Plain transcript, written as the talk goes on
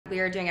We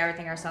were doing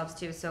everything ourselves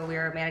too. So we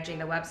were managing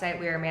the website,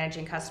 we were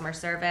managing customer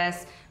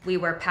service, we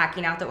were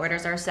packing out the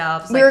orders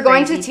ourselves. We were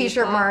going to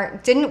T-shirt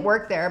mart, didn't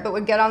work there, but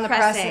would get on the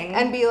press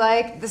and be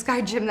like, this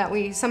guy Jim that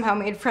we somehow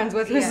made friends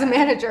with, who's the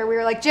manager. We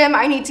were like, Jim,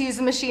 I need to use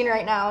the machine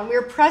right now. And we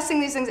were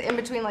pressing these things in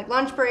between like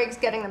lunch breaks,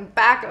 getting them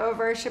back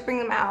over, shipping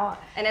them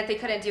out. And if they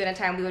couldn't do it in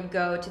time, we would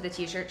go to the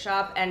T-shirt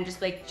shop and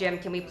just like, Jim,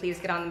 can we please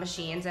get on the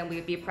machines? And we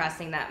would be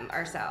pressing them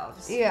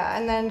ourselves. Yeah,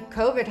 and then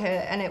COVID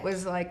hit and it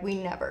was like, we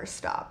never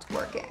stopped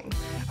working.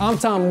 I'm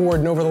Tom Ward,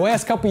 and over the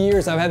last couple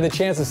years, I've had the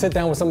chance to sit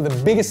down with some of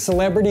the biggest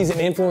celebrities and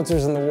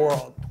influencers in the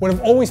world. What I've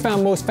always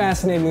found most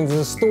fascinating is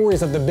the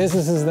stories of the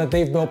businesses that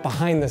they've built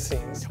behind the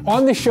scenes.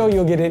 On this show,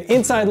 you'll get an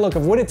inside look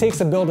of what it takes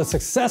to build a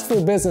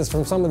successful business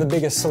from some of the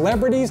biggest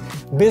celebrities,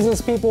 business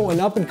people, and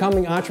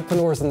up-and-coming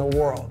entrepreneurs in the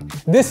world.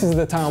 This is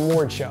The Tom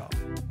Ward Show.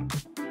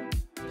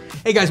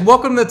 Hey guys,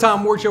 welcome to the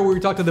Tom Ward Show, where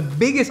we talk to the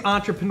biggest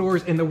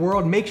entrepreneurs in the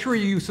world. Make sure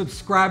you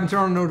subscribe and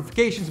turn on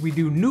notifications. We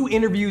do new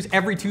interviews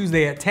every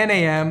Tuesday at 10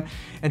 a.m.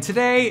 And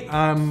today,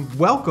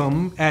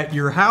 welcome at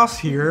your house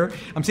here.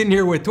 I'm sitting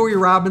here with Tori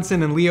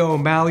Robinson and Leah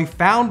O'Malley,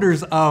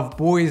 founders of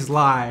Boys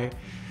Lie,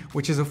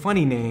 which is a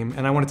funny name.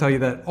 And I want to tell you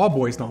that all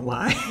boys don't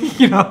lie.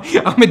 You know,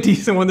 I'm a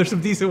decent one. There's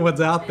some decent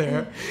ones out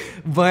there.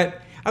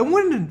 But I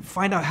wanted to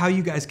find out how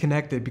you guys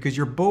connected, because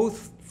you're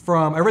both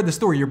from, I read the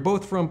story, you're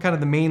both from kind of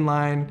the main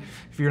line,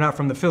 if you're not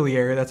from the Philly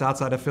area, that's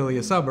outside of Philly,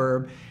 a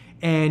suburb,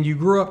 and you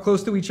grew up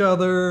close to each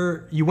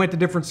other, you went to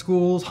different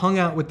schools, hung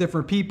out with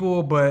different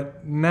people,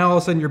 but now all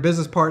of a sudden you're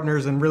business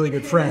partners and really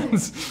good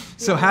friends.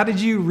 So how did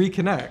you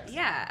reconnect?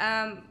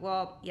 Yeah,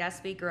 well,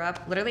 yes, we grew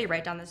up literally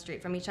right down the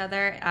street from each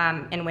other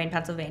in Wayne,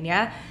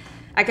 Pennsylvania.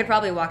 I could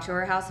probably walk to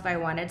her house if I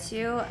wanted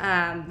to.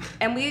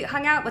 And we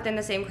hung out within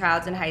the same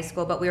crowds in high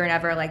school, but we were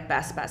never like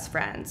best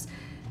friends.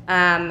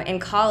 In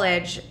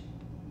college,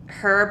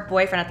 her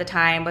boyfriend at the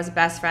time was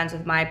best friends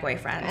with my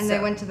boyfriend. And they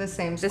went to the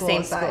same school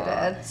as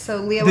I did. So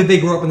Leah Did they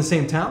grow up in the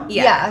same town?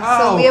 Yeah,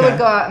 so Leah would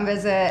go out and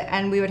visit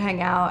and we would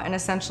hang out, and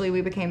essentially we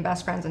became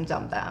best friends and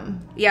dumped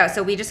them. Yeah,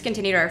 so we just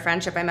continued our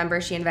friendship. I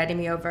remember she invited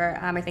me over,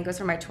 I think it was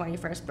for my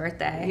 21st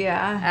birthday.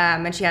 Yeah.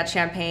 And she had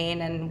champagne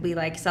and we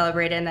like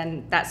celebrated, and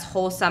then that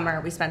whole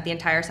summer, we spent the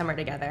entire summer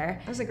together.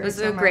 It was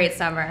a great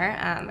summer.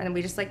 And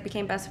we just like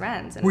became best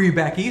friends. And were you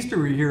back east or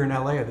were you here in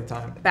LA at the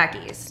time? Back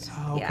east.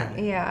 Oh,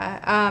 okay.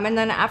 Yeah. And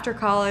then after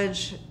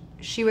college,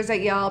 she was at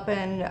Yelp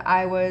and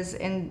I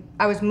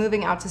was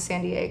moving out to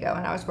San Diego,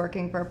 and I was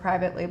working for a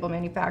private label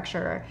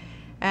manufacturer.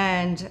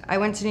 And I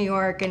went to New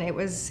York, and it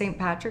was St.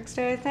 Patrick's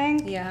Day, I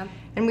think. Yeah.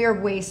 And we were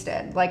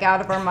wasted, like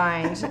out of our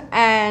mind.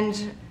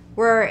 And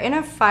we're in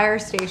a fire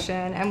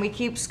station and we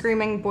keep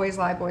screaming, boys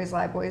lie, boys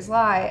lie, boys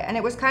lie. And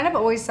it was kind of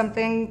always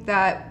something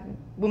that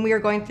when we were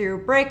going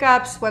through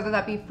breakups, whether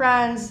that be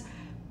friends,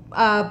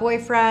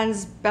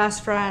 boyfriends,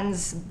 best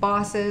friends,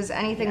 bosses,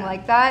 anything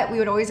like that, we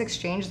would always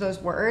exchange those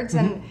words.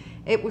 And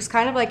it was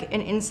kind of like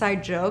an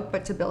inside joke,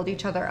 but to build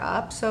each other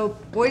up. So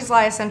boys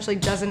lie essentially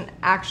doesn't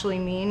actually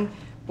mean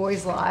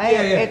boys lie.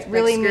 It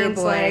really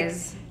means like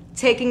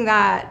taking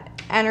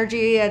that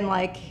energy and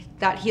like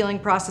that healing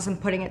process and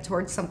putting it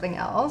towards something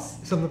else.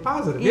 Something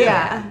positive,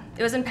 yeah.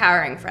 It was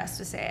empowering for us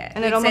to say it.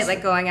 And we'd it almost say it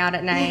like going out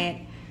at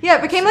night. Yeah,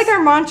 it became like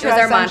our mantra, It was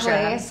our essentially.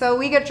 mantra. So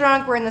we get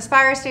drunk, we're in this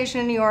fire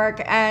station in New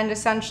York, and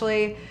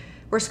essentially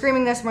we're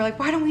screaming this, and we're like,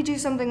 why don't we do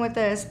something with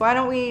this? Why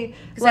don't we?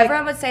 Because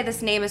everyone would say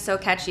this name is so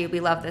catchy. We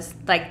love this,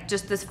 like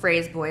just this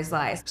phrase, boys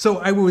lie. So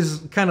I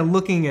was kind of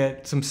looking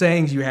at some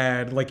sayings you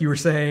had, like you were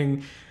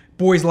saying,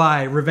 boys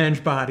lie,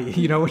 revenge body,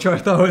 you know, which I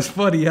thought was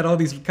funny. You had all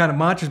these kind of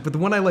mantras, but the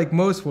one I liked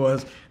most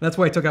was, and that's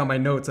why I took out my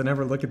notes, I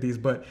never look at these,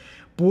 but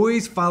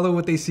boys follow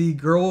what they see,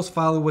 girls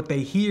follow what they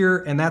hear,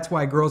 and that's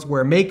why girls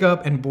wear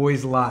makeup and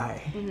boys lie.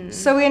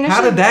 So we initially,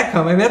 how did that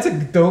come? I mean, that's a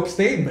dope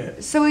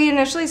statement. So we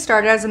initially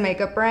started as a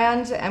makeup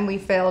brand, and we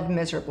failed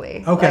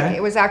miserably. Okay. Like,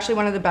 it was actually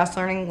one of the best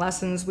learning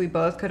lessons we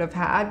both could have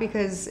had,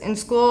 because in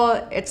school,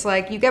 it's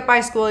like you get by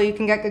school, you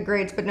can get good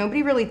grades, but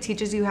nobody really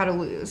teaches you how to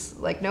lose.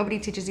 Like nobody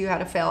teaches you how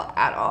to fail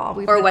at all.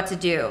 Or what to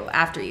do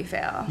after you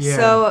fail. Yeah.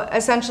 So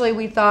essentially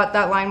we thought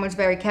that line was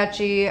very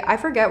catchy. I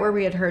forget where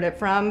we had heard it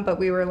from, but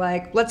we were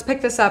like, let's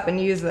pick this up and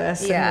use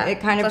this. Yeah. And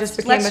it kind of just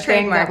became a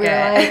thing that we were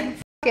like,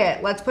 F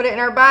it, let's put it in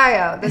our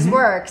bio. This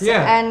works.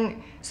 Yeah.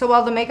 And so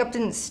while the makeup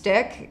didn't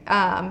stick,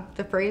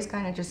 the phrase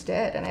kind of just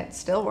did, and it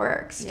still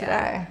works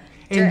today.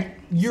 And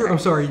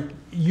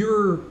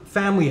your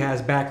family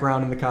has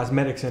background in the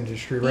cosmetics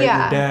industry, right?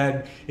 Yeah. Your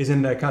dad is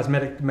in the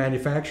cosmetic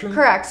manufacturing?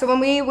 Correct. So when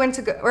we went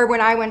to, when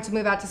I went to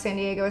move out to San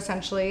Diego,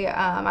 essentially,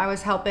 I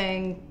was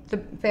helping the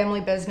family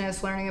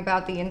business, learning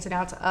about the ins and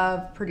outs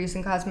of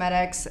producing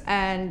cosmetics,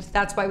 and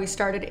that's why we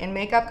started in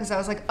makeup, because I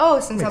was like, oh,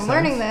 since Makes I'm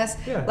learning sense.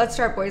 this, let's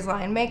start Boys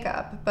Lie in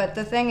makeup. But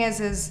the thing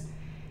is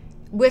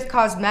with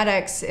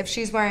cosmetics, if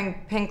she's wearing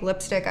pink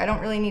lipstick, I don't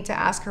really need to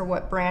ask her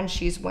what brand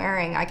she's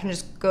wearing. I can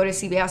just go to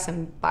CVS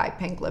and buy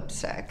pink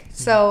lipstick.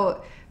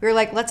 So we were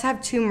like, let's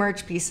have two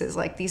merch pieces,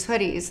 like these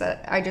hoodies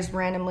that I just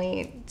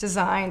randomly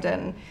designed,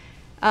 and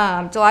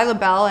Delilah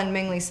Bell and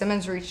Ming Lee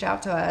Simmons reached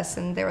out to us,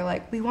 and they were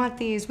like, we want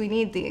these, we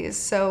need these.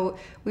 So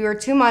we were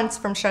 2 months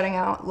from shutting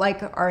out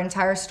like our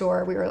entire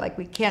store. We were like,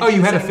 we can't Oh, do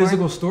you this had a anymore.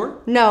 physical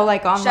store? No,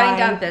 like online. Shutting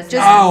down business.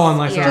 Just,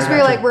 online. Yeah. just we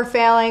were Gotcha. like, we're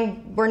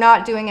failing, we're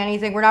not doing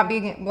anything, we're not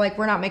being like,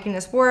 we're not making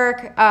this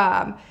work.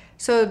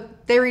 So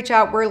they reach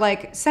out, we're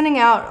like sending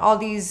out all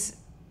these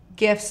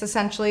gifts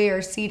essentially,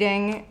 or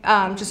seeding,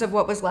 just of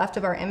what was left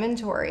of our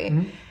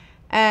inventory.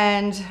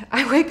 And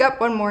I wake up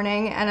one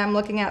morning and I'm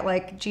looking at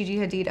like Gigi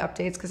Hadid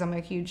updates because I'm a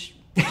huge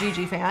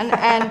Gigi fan,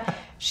 and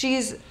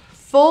she's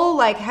full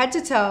like head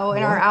to toe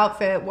in our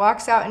outfit,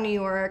 walks out in New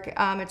York.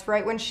 It's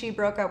right when she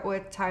broke up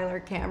with Tyler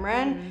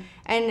Cameron,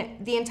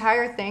 and the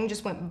entire thing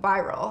just went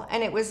viral.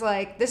 And it was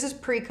like, this is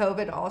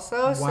pre-COVID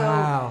also.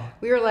 Wow. So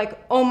we were like,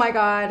 oh my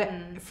God,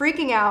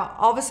 freaking out.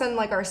 All of a sudden,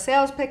 like our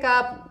sales pick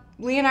up.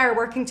 Leah and I are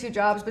working 2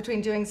 jobs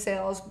between doing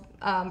sales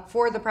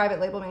for the private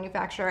label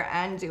manufacturer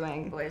and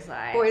doing Boys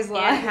Lie.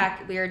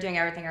 And we were doing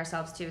everything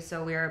ourselves too.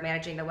 So we were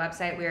managing the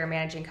website, we were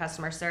managing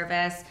customer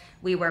service,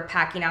 we were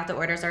packing out the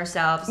orders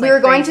ourselves. We were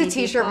going to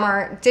T-shirt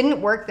Mart,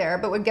 didn't work there,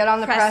 but would get on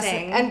the press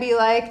Pressing. and be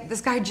like,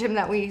 this guy Jim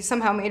that we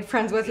somehow made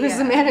friends with, who's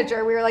the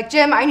manager. We were like,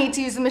 Jim, I need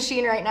to use the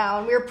machine right now.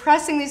 And we were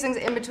pressing these things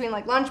in between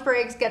like lunch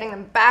breaks, getting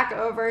them back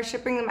over,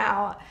 shipping them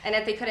out. And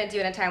if they couldn't do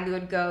it in time, we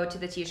would go to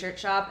the T-shirt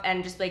shop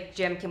and just be like,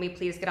 Jim, can we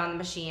please get on the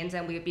machines?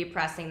 And we would be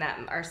pressing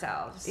them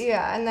ourselves.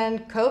 Yeah, and then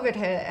COVID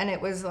hit, and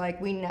it was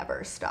like we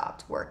never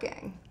stopped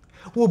working.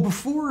 Well,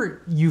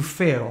 before you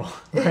fail,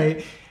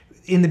 right,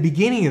 in the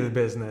beginning of the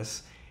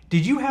business,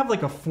 did you have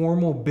like a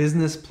formal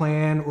business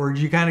plan, or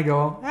did you kind of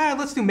go,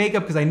 let's do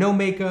makeup because I know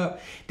makeup?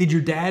 Did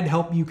your dad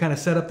help you kind of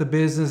set up the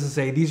business and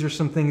say, these are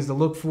some things to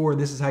look for,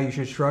 this is how you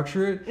should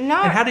structure it?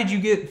 No. And how did you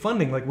get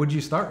funding? Like, what did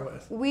you start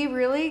with?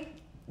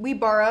 We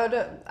borrowed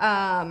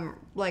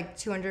like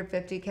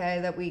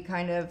 $250K that we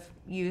kind of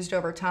used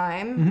over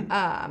time,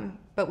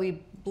 but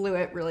we blew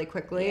it really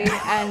quickly.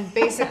 And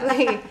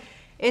basically,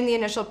 in the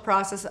initial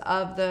process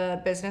of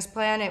the business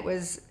plan, it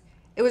was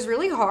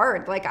really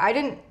hard. Like I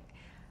came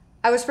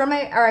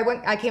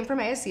from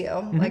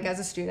ASU, like as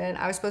a student.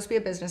 I was supposed to be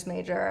a business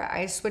major.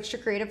 I switched to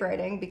creative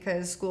writing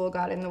because school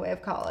got in the way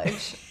of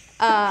college.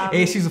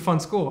 ASU's a fun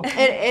school.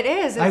 It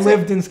is. I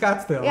lived in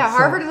Scottsdale. Yeah, so.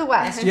 Harvard of the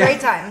West. Great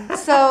time.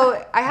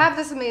 So I have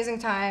this amazing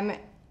time,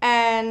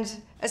 and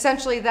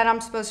essentially then I'm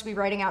supposed to be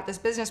writing out this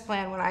business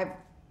plan when I've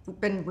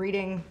been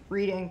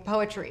reading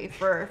poetry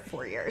for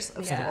 4 years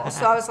of school.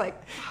 So I was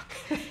like,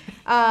 fuck.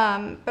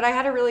 But I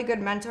had a really good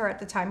mentor at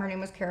the time. Her name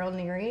was Carol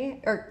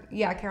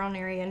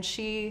Neary, and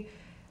she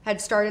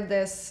had started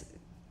this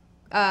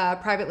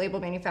private label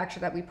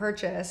manufacturer that we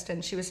purchased,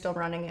 and she was still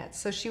running it.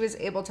 So she was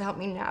able to help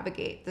me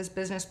navigate this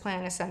business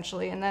plan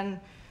essentially. And then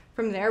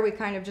from there, we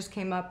kind of just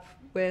came up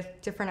with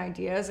different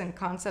ideas and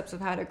concepts of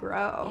how to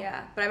grow.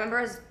 Yeah, but I remember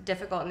it was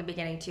difficult in the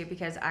beginning too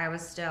because I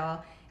was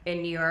still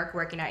in New York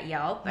working at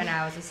Yelp, and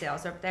I was a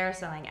sales rep there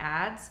selling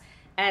ads.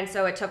 And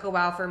so it took a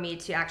while for me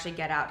to actually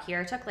get out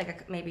here. It took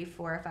like maybe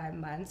 4 or 5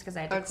 months because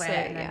I had to quit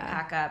and then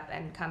pack up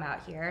and come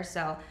out here.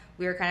 So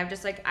we were kind of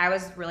just like, I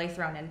was really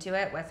thrown into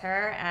it with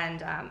her.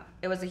 And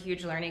it was a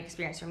huge learning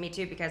experience for me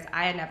too because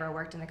I had never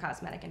worked in the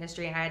cosmetic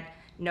industry and I had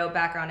no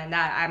background in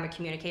that. I'm a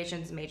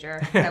communications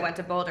major. I went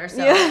to Boulder.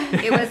 So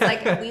it was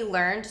like we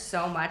learned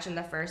so much in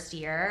the first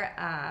year.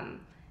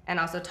 And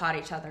also taught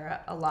each other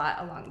a lot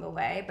along the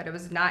way, but it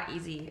was not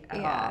easy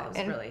at all. It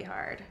was really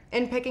hard.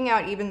 In picking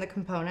out even the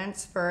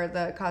components for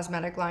the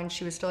cosmetic line,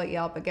 she was still at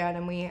Yelp again,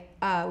 and we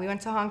went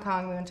to Hong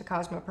Kong, we went to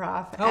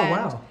Cosmoprof.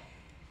 Oh,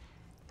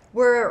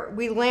 wow.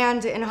 We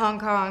land in Hong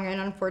Kong,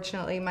 and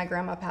unfortunately my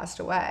grandma passed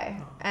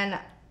away. And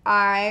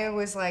I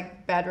was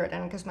like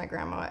bedridden because my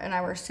grandma and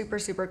I were super,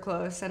 super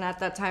close. And at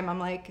that time I'm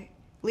like,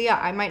 Leah,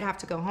 I might have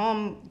to go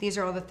home. These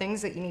are all the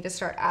things that you need to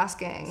start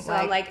asking. So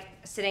I'm like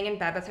sitting in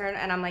bed with her,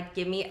 and I'm like,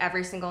 give me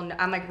every single.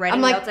 I'm like writing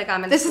notes like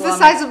I'm in this school. This is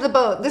the size of the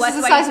boat. This is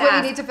the size of what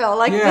you need to fill.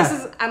 Like this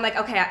is. I'm like,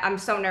 okay, I'm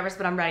so nervous,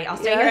 but I'm ready. I'll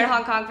stay here in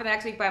Hong Kong for the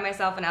next week by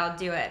myself, and I'll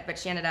do it. But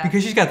she ended up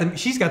because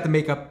she's got the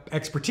makeup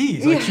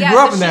expertise. Like she grew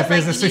up in that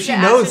business, so she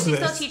knows this.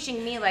 She's still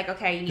teaching me like,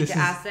 okay, you need to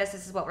ask this.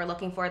 This is what we're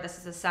looking for. This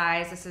is the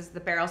size. This is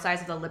the barrel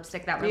size of the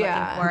lipstick that we're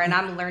looking for, and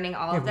I'm learning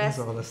all of this.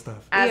 All this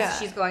stuff as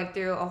she's going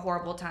through a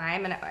horrible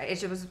time, and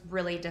it was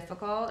really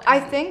difficult. I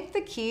think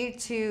the key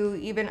to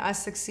even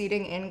us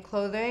succeeding in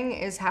clothing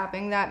is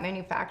having that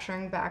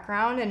manufacturing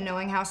background and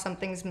knowing how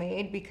something's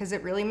made, because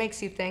it really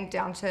makes you think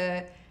down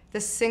to the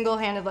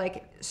single-handed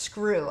like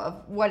screw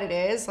of what it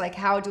is. Like,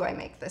 how do I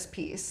make this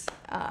piece?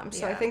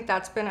 So I think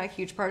that's been a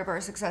huge part of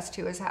our success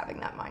too, is having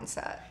that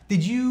mindset.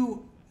 Did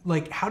you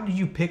how did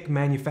you pick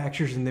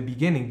manufacturers in the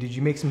beginning? Did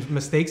you make some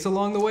mistakes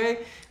along the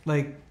way?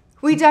 Like,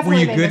 we definitely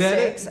were you made good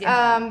mistakes.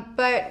 at it?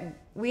 But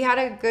we had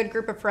a good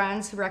group of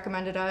friends who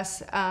recommended us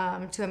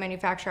to a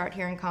manufacturer out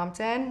here in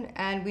Compton,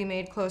 and we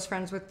made close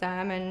friends with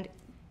them, and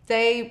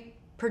they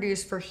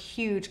produce for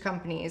huge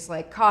companies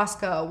like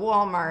Costco,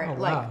 Walmart,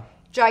 like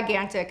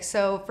gigantic.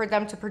 So for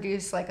them to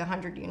produce like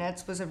 100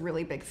 units was a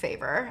really big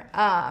favor.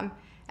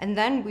 And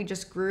then we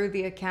just grew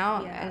the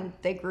account Yeah. and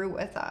they grew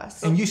with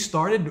us. And you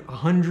started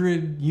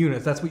 100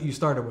 units. That's what you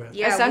started with.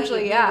 Yeah,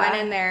 Essentially, we yeah. went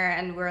in there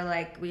and we're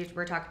like, we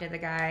were talking to the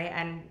guy,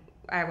 and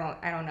I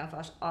don't know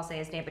if I'll say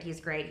his name, but he's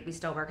great. We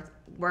still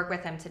work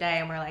with him today,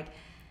 and we're like,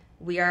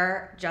 we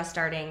are just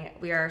starting.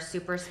 We are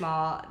super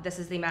small. This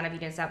is the amount of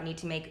units that we need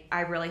to make. I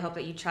really hope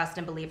that you trust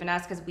and believe in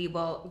us, because we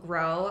will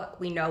grow.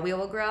 We know we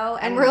will grow.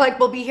 And we're like,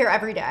 we'll be here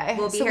every day.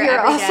 We'll be so here we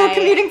are every also day.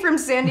 commuting from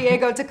San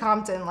Diego to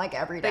Compton like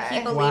every day. But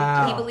he believed,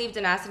 Wow. he believed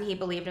in us, and he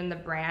believed in the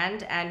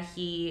brand, and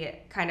he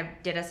kind of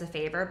did us a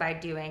favor by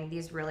doing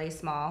these really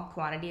small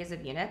quantities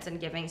of units and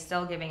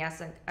still giving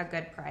us a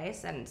good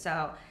price. And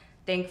so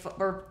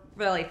we're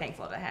really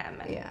thankful to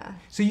him. And Yeah.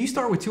 So you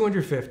start with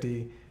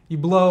 250. You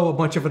blow a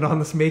bunch of it on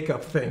this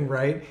makeup thing,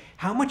 right?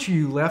 How much are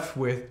you left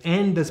with,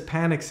 and does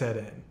panic set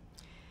in?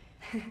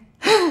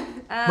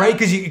 Right?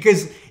 Because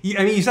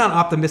you sound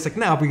optimistic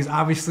now, because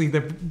obviously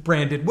the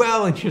brand did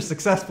well and you're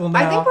successful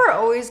now. I think we're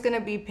always going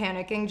to be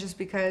panicking just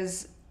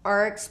because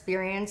our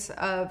experience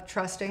of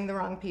trusting the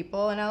wrong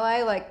people in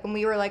LA, like when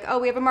we were like, oh,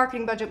 we have a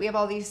marketing budget, we have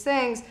all these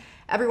things,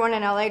 everyone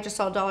in LA just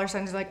saw dollar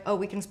signs like, oh,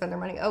 we can spend their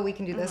money, oh, we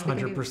can do this, we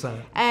can do 100%.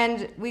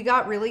 And we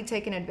got really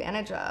taken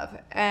advantage of.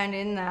 And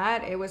in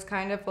that, it was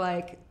kind of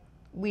like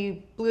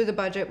we blew the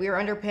budget. We were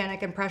under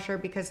panic and pressure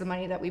because the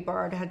money that we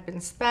borrowed had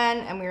been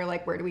spent, and we were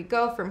like, where do we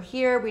go from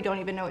here? We don't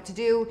even know what to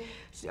do.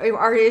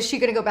 Is she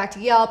going to go back to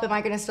Yelp? Am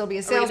I going to still be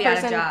a salesperson? Are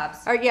we be out of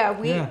jobs?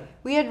 Or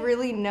we had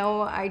really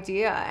no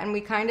idea. And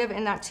we kind of,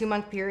 in that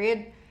 2-month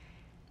period,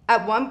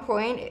 at one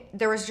point,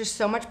 there was just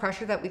so much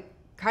pressure that we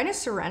kind of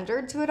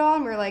surrendered to it all,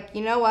 and we were like,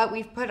 you know what?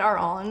 We've put our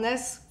all in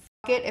this.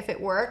 F it if it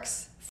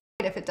works. F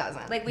it if it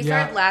doesn't. Like, we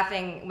started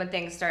laughing when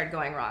things started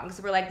going wrong,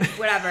 because we're like,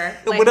 whatever.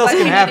 Like, What else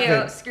can we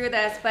happen? do? Screw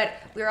this. But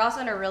we were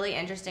also in a really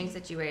interesting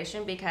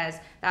situation, because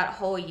that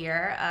whole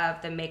year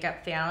of the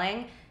makeup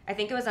failing, I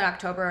think it was in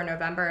October or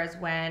November, is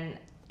when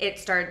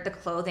the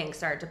clothing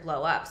started to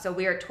blow up. So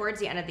we were towards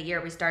the end of the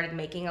year, we started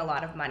making a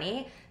lot of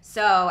money.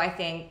 So I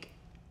think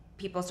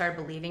people started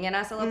believing in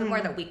us a little bit more,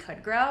 that we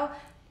could grow.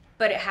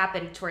 But it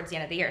happened towards the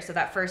end of the year. So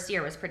that first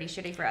year was pretty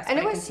shitty for us, and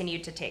it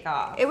continued to take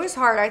off. It was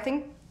hard. I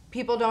think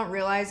people don't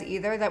realize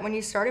either that when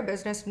you start a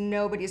business,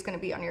 nobody's going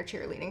to be on your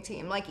cheerleading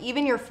team. Like,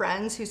 even your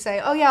friends who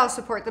say, oh yeah, I'll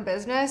support the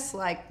business,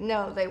 like,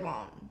 no, they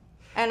won't.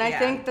 And I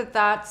think that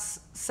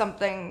that's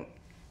something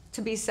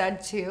to be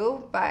said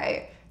too,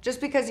 by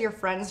just because your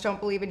friends don't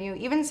believe in you,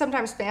 even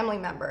sometimes family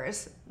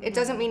members, it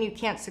doesn't mean you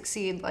can't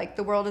succeed. Like,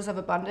 the world is of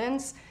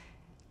abundance.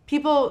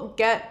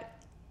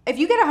 If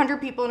you get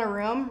 100 people in a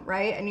room,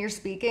 right, and you're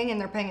speaking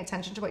and they're paying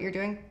attention to what you're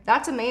doing,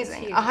 that's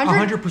amazing.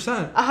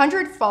 100%.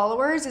 100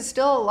 followers is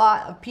still a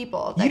lot of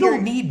people. You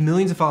don't need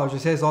millions of followers. I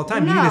say this all the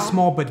time. You need No. a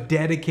small but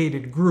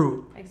dedicated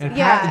group.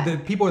 Exactly. And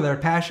the people that are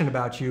passionate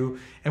about you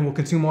and will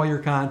consume all your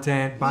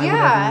content, buy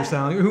whatever you're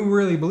selling, who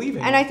really believe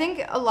in you. And I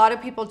think a lot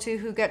of people too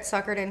who get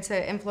suckered into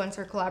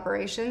influencer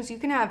collaborations, you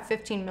can have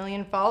 15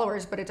 million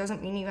followers, but it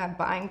doesn't mean you have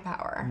buying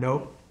power.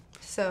 Nope.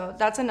 So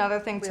that's another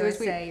thing We too. always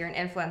say you're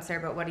an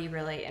influencer, but what are you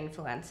really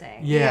influencing?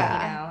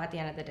 Yeah. You know, at the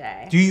end of the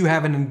day. Do you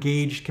have an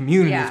engaged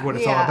community is Yeah. what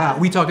it's all Yeah. about.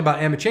 We talked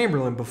about Emma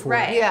Chamberlain before.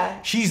 Right.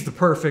 Yeah. She's the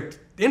perfect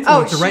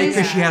influencer, right?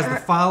 Because she has the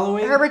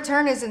following. Her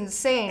return is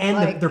insane. And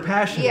like, they're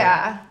passionate.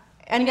 Yeah.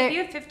 And if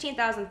you have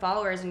 15,000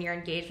 followers and your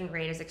engagement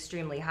rate is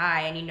extremely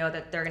high, and you know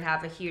that they're going to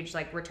have a huge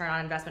return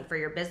on investment for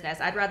your business,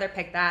 I'd rather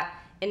pick that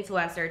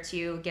influencer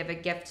to give a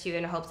gift to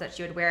in hopes that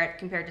she would wear it,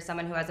 compared to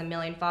someone who has 1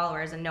 million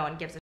followers and no one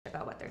gives a shit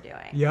about what they're doing.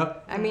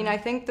 Yep. I mean, I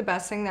think the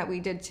best thing that we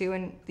did too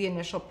in the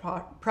initial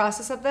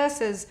process of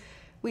this is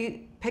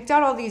we picked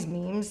out all these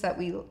memes that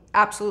we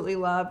absolutely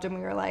loved, and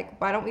we were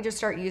like, why don't we just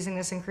start using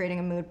this and creating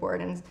a mood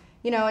board? And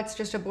it's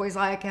just a Boys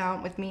Lie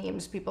account with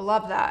memes. People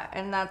love that,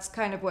 and that's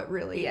kind of what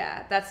really.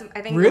 Yeah, that's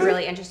I think Really? the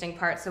really interesting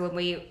part. So when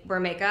we were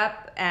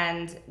makeup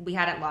and we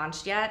hadn't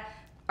launched yet,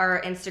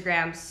 our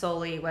Instagram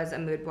solely was a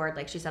mood board,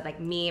 like she said, like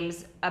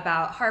memes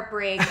about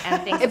heartbreak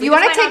and things. If We you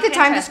just want to went take on the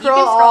time to Pinterest. You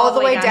scroll can all the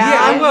way down, Yeah,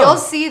 I will. you'll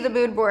see the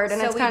mood board, and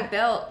So it's we kind of.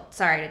 built.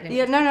 Sorry, I didn't.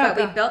 Yeah, no, But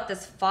go. we built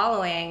this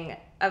following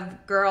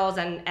of girls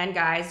and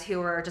guys who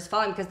were just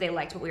following because they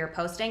liked what we were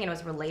posting and it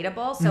was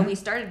relatable. So we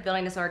started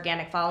building this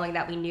organic following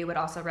that we knew would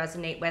also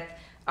resonate with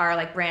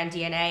our brand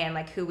DNA and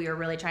who we were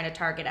really trying to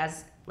target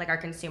as our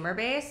consumer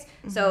base.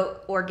 So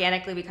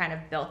organically we kind of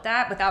built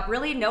that without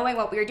really knowing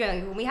what we were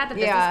doing. When we had the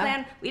business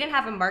plan, we didn't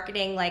have a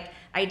marketing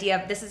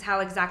idea of this is how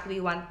exactly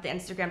we want the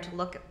Instagram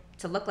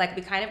to look like.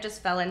 We kind of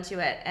just fell into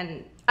it.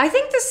 And I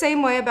think the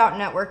same way about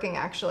networking,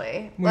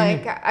 actually. What do you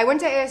mean? I went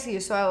to ASU,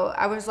 so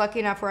I was lucky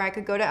enough where I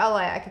could go to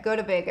LA, I could go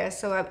to Vegas.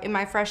 So in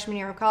my freshman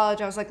year of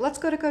college, I was like, let's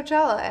go to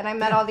Coachella. And I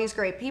met all these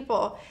great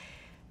people.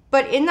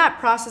 But in that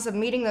process of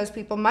meeting those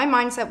people, my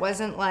mindset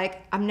wasn't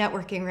like, I'm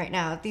networking right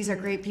now. These are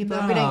great people.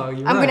 No, I'm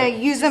you're gonna right.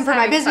 use them Just for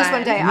my having business fun.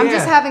 one day. I'm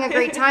just Yeah. having a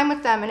great time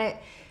with them. And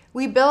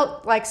we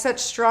built such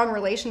strong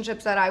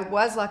relationships that I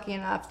was lucky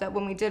enough that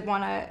when we did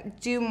want to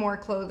do more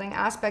clothing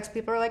aspects,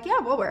 people were like, yeah,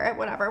 we'll wear it,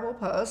 whatever, we'll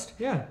post.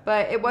 Yeah.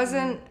 But it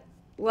wasn't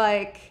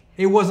like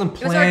It wasn't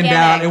was planned organic.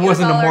 out. It It was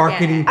wasn't a all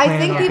marketing organic. plan I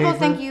think on people paper.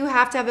 think you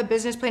have to have a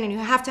business plan and you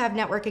have to have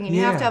networking and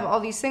you have to Yeah. have all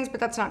these things, but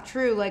that's not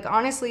true. Like,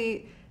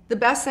 honestly, the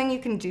best thing you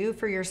can do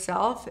for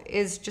yourself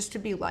is just to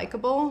be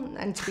likable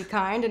and to be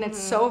kind. And it's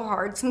so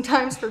hard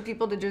sometimes for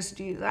people to just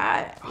do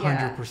that.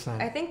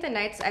 100%. I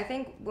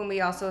think when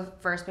we also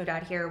first moved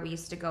out here, we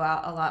used to go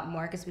out a lot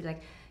more because we'd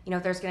like,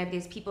 if there's going to be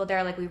these people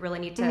there, like we really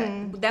need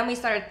to. Then we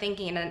started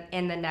thinking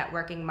in the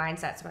networking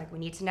mindset. So like we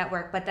need to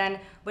network. But then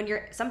when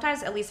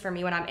sometimes, at least for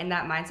me, when I'm in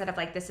that mindset of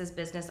like this is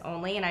business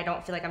only, and I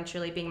don't feel like I'm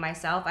truly being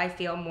myself, I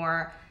feel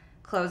more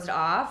closed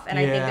off. And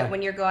I think that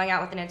when you're going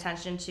out with an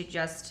intention to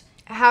just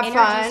Have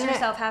introduce fun.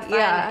 yourself, have fun,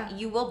 Yeah.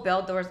 you will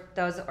build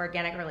those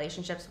organic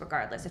relationships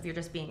regardless if you're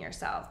just being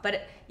yourself.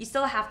 But you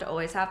still have to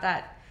always have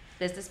that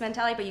business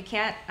mentality, but you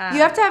can't.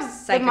 You have to have the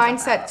psych yourself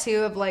mindset out.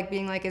 too of like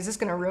being like, is this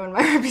gonna ruin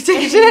my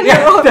reputation?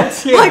 Yeah,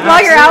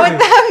 While you're out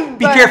with absolutely. them.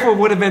 Be But- careful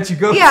what events you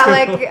go Yeah, to.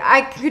 like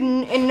I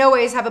couldn't in no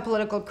ways have a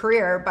political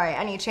career by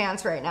any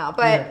chance right now.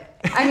 But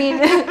I mean,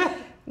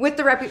 with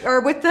the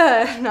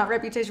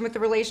with the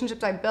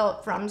relationships I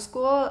built from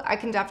school, I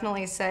can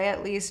definitely say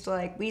at least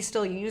like we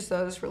still use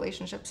those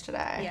relationships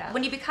today. Yeah.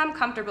 When you become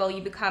comfortable,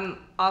 you become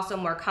also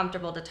more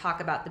comfortable to talk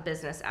about the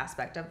business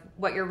aspect of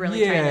what you're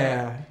really trying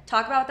to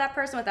talk about with that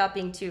person without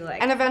being too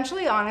like. And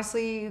eventually,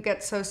 honestly, you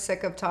get so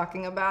sick of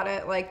talking about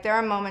it. Like, there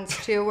are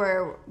moments, too,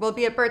 where we'll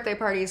be at birthday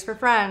parties for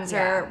friends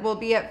or we'll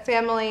be at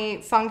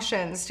family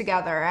functions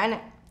together. And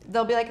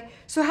they'll be like,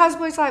 so how's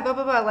Boys Lie? Blah,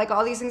 blah, blah. Like,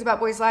 all these things about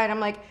Boys Lie. And I'm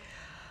like,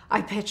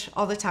 I pitch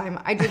all the time.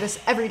 I do this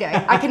every day.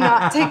 I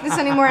cannot take this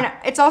anymore. And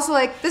it's also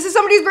like, this is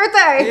somebody's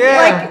birthday. Yeah,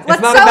 Like,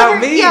 let's not celebrate.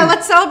 about me. Yeah,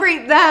 let's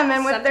celebrate them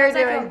and what Sometimes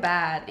they're I doing. feel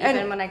bad,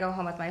 even when I go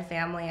home with my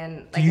family and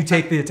like. Do you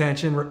take the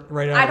attention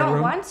right out I of the don't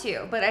room? want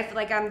to, but I feel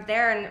like I'm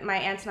there and my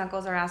aunts and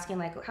uncles are asking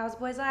like, how's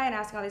Boys Eye? And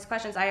asking all these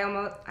questions. I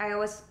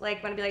always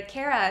like want to be like,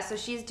 Kara, so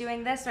she's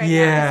doing this right now.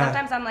 Yeah. 'Cause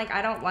sometimes I'm like,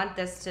 I don't want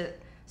this to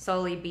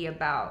solely be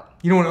about.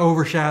 You don't want to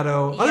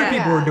overshadow other Yeah.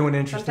 people who are doing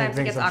interesting Sometimes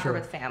it things. gets I'm awkward sure.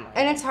 with family.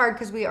 And it's hard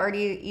because we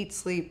already eat,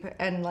 sleep,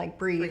 and like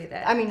breathe. Breathe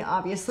it. I mean,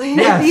 obviously,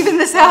 Yes. even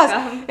this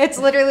house, it's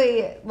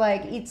literally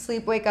like eat,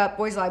 sleep, wake up,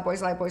 Boys Lie,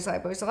 Boys Lie, Boys Lie,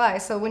 Boys Lie.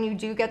 So when you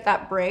do get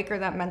that break or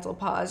that mental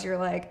pause, you're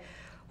like,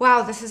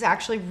 wow, this is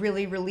actually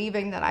really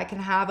relieving that I can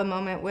have a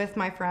moment with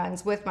my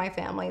friends, with my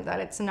family, that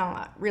it's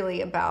not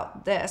really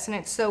about this. And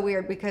it's so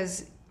weird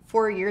because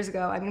 4 years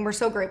ago, I mean, we're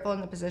so grateful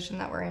in the position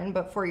that we're in,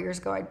 but 4 years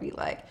ago, I'd be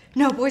like,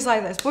 no, Boys Lie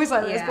this, Boys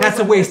Lie this. Yeah. Boys That's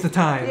a Lie waste of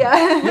time. Yeah.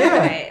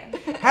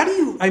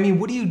 Right.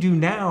 What do you do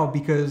now?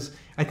 Because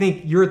I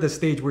think you're at the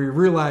stage where you're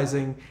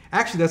realizing,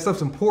 actually, that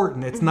stuff's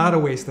important. It's not a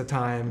waste of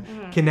time.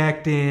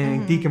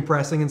 Connecting,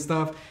 decompressing and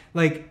stuff.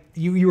 Like,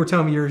 you were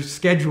telling me your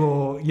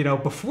schedule,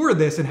 before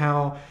this and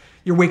how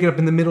you're waking up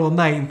in the middle of the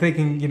night and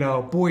thinking,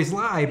 Boys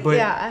Lie. But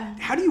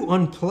how do you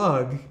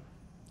unplug?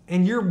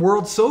 And your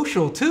world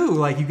social too.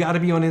 Like, you got to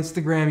be on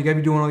Instagram. You got to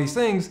be doing all these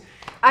things.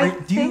 Are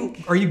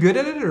you good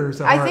at it, or is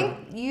that hard? I think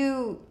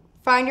you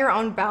find your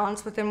own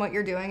balance within what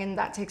you're doing, and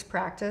that takes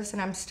practice,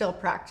 and I'm still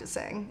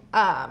practicing.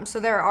 So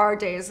there are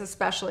days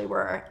especially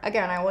where,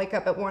 again, I wake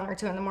up at 1 or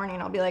 2 in the morning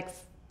and I'll be like,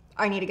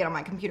 I need to get on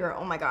my computer.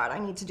 Oh my God, I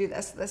need to do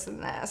this, this,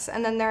 and this.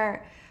 And then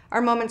there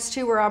are moments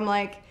too where I'm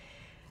like,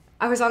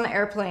 I was on the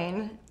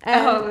airplane.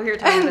 And, We were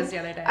talking about this the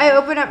other day. I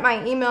opened up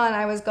my email and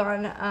I was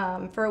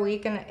gone for a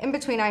week. And in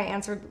between, I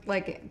answered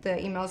like the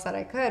emails that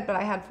I could, but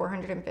I had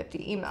 450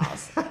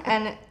 emails.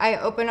 And I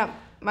opened up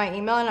my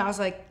email and I was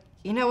like,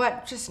 you know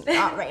what? Just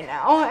not right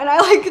now. And I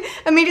like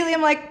immediately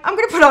I'm like, I'm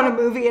gonna put on a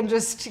movie and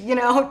just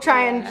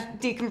try and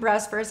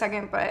decompress for a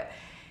second. But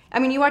I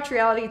mean, you watch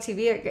reality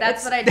TV.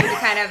 That's what I do to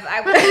kind of.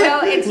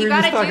 It's We you were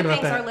just gotta talking do about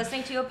things that. or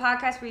listening to a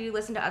podcast where you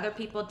listen to other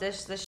people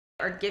dish the shit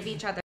or give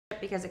each other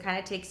shit because it kind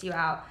of takes you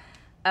out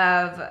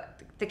of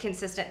the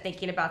consistent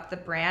thinking about the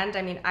brand.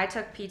 I mean, I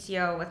took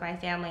PTO with my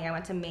family. I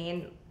went to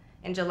Maine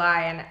in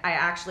July and I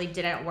actually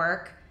didn't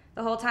work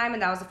the whole time,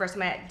 and that was the first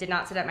time I did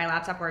not sit at my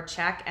laptop or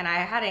check, and I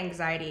had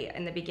anxiety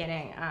in the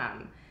beginning,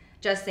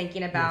 just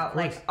thinking about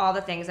like all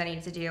the things I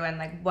need to do and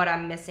like what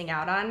I'm missing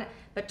out on.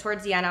 But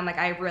towards the end, I'm like,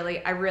 I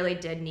really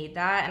did need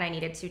that, and I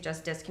needed to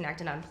just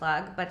disconnect and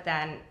unplug. But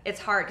then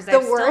it's hard because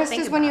the worst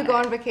is when you go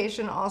on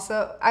vacation.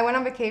 Also, I went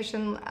on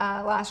vacation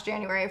last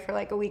January for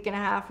like a week and a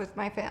half with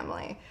my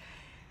family.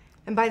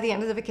 And by the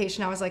end of the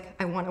vacation, I was like,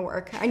 I want to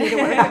work. I need to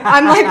work.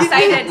 I'm like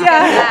excited.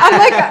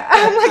 Yeah,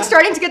 I'm like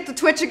starting to get the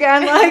twitch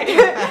again. Like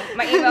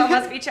my email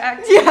must be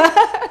checked. Yeah.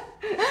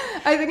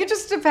 I think it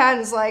just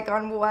depends, like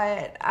on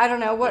what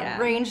Yeah.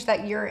 range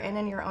that you're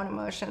in your own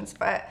emotions.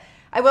 But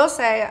I will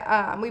say,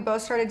 we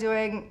both started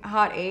doing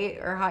hot 8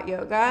 or hot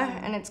yoga,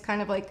 and it's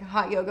kind of like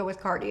hot yoga with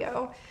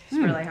cardio. It's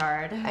really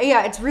hard.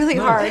 Yeah, it's really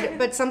hard.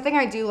 But something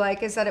I do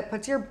like is that it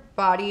puts your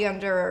body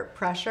under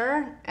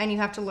pressure, and you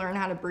have to learn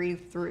how to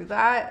breathe through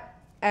that.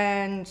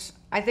 And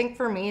I think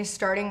for me,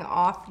 starting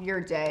off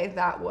your day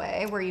that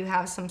way, where you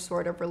have some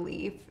sort of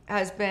relief,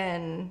 has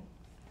been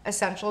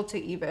essential to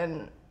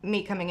even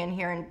me coming in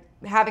here and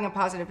having a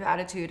positive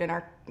attitude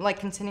and like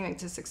continuing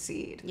to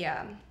succeed.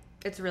 Yeah,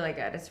 it's really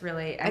good. It's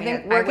really. I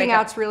think working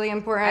out's really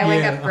important. I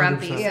wake Yeah, up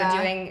grumpy, 100%. so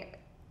Yeah. doing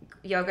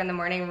yoga in the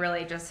morning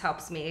really just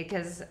helps me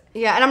because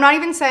Yeah, and I'm not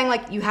even saying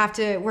like you have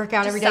to work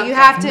out Just every day. You something.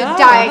 have to No,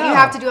 diet. no. You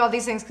have to do all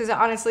these things because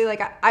honestly,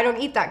 like I don't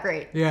eat that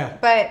great. Yeah.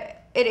 But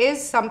it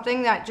is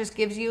something that just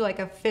gives you like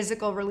a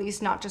physical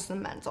release, not just a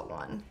mental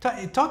one.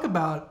 Talk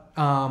about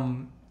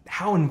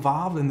how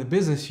involved in the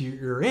business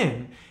you're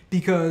in,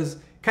 because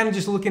kind of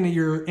just looking at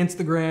your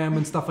Instagram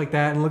and stuff like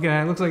that and looking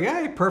at it, looks like,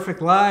 hey,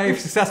 perfect life,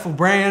 successful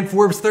brand,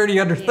 Forbes 30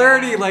 under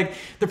 30. Yeah. Like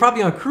they're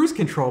probably on cruise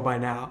control by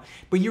now.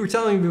 But you were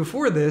telling me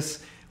before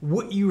this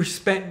what you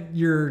spent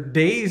your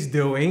days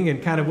doing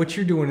and kind of what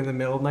you're doing in the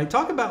middle of the night.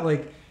 Talk about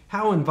like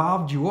how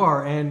involved you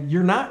are, and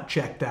you're not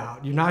checked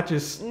out. You're not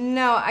just...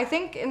 No, I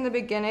think in the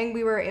beginning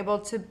we were able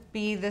to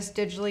be this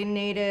digitally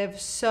native,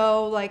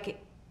 so like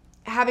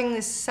having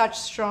this such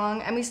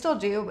strong, and we still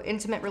do,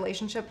 intimate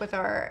relationship with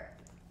our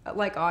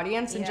like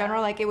audience in Yeah.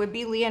 general. Like it would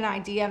be Leah and I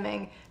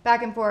DMing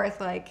back and forth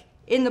like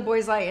in the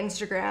Boys Light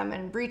Instagram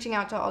and reaching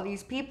out to all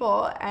these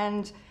people.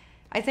 And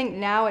I think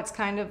now it's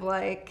kind of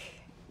like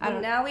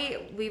now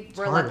we're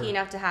harder. lucky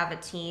enough to have a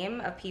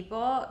team of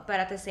people, but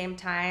at the same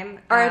time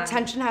our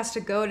attention has to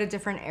go to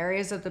different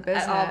areas of the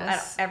business.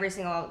 at every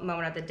single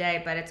moment of the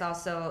day. But it's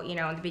also, in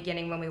the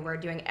beginning when we were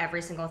doing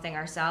every single thing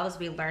ourselves,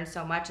 we learned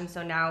so much, and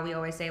so now we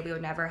always say we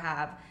would never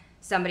have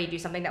somebody do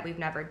something that we've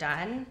never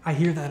done. I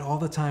hear that all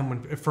the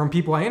time from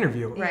people I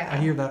interview. Right. I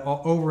hear that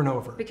over and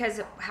over.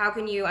 Because how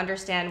can you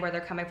understand where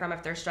they're coming from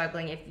if they're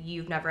struggling if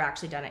you've never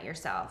actually done it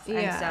yourself? Yeah.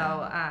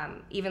 And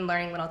so even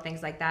learning little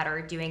things like that, or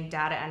doing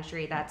data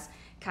entry that's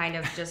kind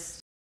of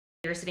just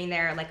you're sitting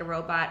there like a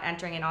robot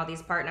entering in all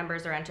these part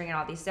numbers or entering in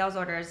all these sales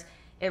orders,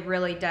 it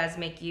really does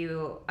make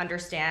you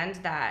understand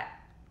that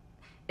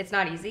it's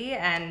not easy.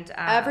 And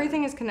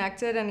everything is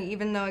connected, and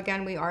even though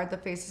again we are the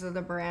faces of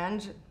the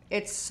brand,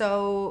 it's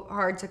so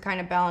hard to kind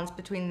of balance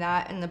between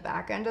that and the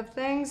back end of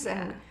things.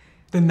 And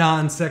The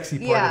non-sexy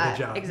part of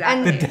the job.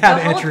 Exactly. The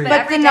data entry. but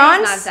every the day is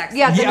non non-sexy.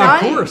 yeah, the Yeah,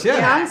 of course, yeah.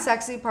 the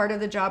non-sexy part of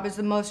the job is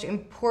the most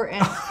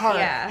important part.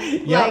 Yeah.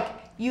 Yep. Like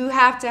you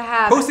have to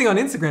have Posting on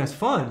Instagram is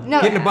fun. No.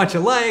 Getting a Yeah. bunch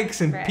of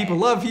likes and Right. people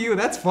love you,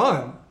 that's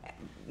fun.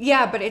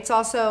 Yeah, but it's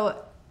also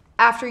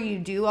after you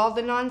do all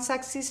the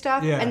non-sexy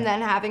stuff, Yeah. and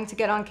then having to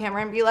get on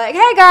camera and be like,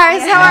 "Hey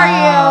guys, how are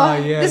Ah,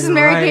 you? yeah, this is you're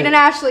Mary right. Kate and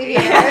Ashley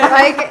here."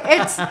 Like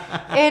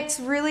it's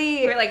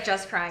really we were like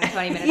just crying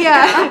 20 minutes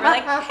Yeah. ago. We're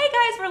like, hey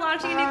guys, we're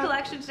launching a new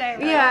collection today.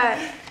 We're like,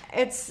 yeah,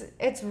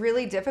 it's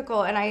really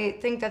difficult, and I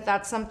think that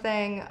that's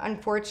something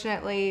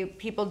unfortunately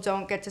people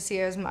don't get to see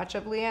as much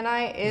of Leah and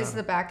I is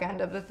the back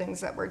end of the things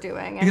that we're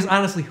doing. And Because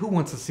honestly, who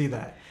wants to see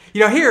that?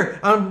 Here,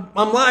 I'm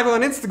live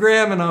on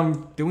Instagram and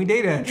I'm doing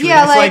data entry.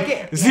 Yeah, it's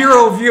like-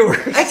 zero viewers.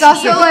 it's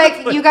also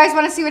like you guys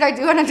want to see what I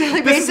do on a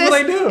daily This is basis. what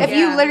I do. If Yeah.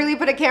 you literally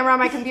put a camera on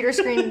my computer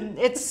screen,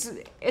 it's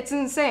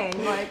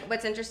insane. Like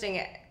What's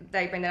interesting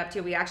that you bring that up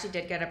too, we actually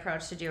did get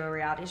approached to do a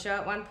reality show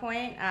at one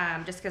point,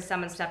 just because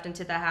someone stepped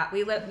into the house.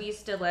 We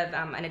used to live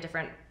in a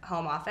different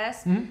home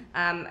office,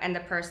 and the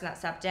person that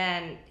stepped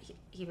in,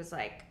 he was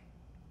like,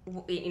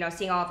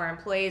 seeing all of our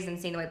employees and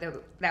seeing the way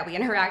that we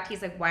interact,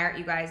 he's like, why aren't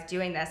you guys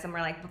doing this? And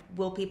we're like,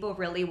 will people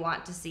really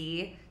want to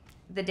see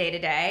the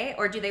day-to-day,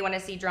 or do they want to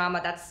see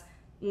drama that's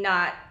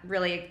not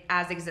really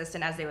as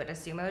existent as they would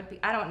assume it would be?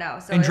 I don't know.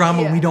 So And it's-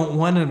 drama Yeah. we don't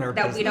want in our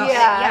that business. we don't.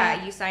 Yeah.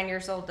 Yeah, you sign your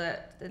soul to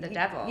the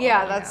devil.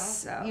 yeah, you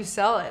that's know, so. you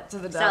sell it to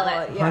the Sell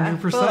devil. it. Yeah,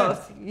 100%.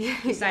 both.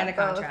 You sign the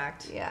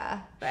contract. Yeah.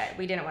 But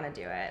we didn't want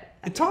to do it.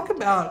 And talk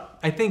about,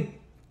 I think,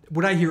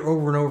 what I hear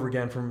over and over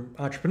again from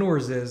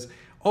entrepreneurs is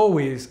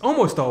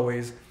almost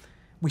always,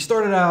 we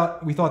started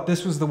out, we thought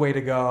this was the way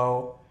to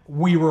go.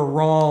 We were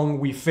wrong.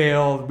 We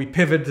failed. We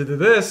pivoted to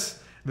this.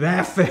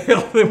 That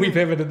failed. And we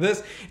pivoted to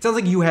this. It sounds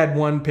like you had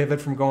one pivot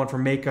from going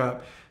from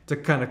makeup to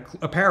kind of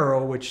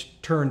apparel, which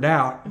turned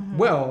out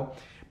well.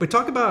 But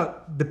talk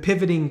about the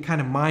pivoting kind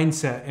of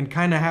mindset and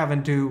kind of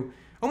having to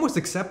almost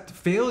accept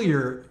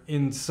failure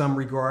in some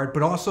regard,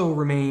 but also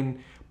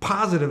remain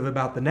positive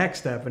about the next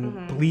step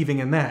and believing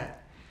in that.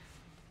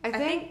 I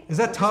think Is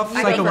that tough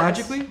I think-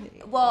 psychologically?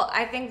 Well,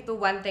 I think the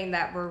one thing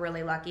that we're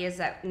really lucky is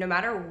that no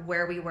matter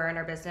where we were in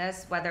our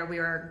business, whether we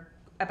were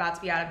about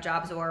to be out of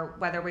jobs or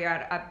whether we are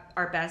at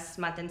our best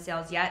month in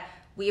sales yet,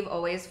 we've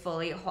always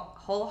fully,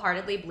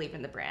 wholeheartedly believed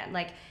in the brand.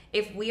 Like,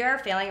 if we are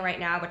failing right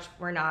now, which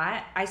we're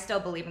not, I still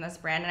believe in this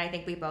brand, and I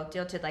think we both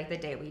do to like the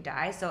day we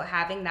die. So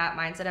having that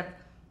mindset of,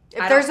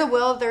 if there's a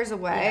will, there's a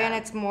way. Yeah. And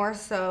it's more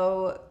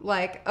so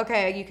like,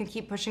 okay, you can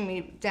keep pushing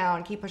me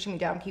down, keep pushing me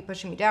down, keep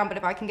pushing me down. But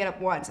if I can get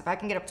up once, if I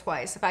can get up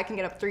twice, if I can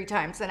get up 3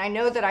 times, then I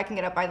know that I can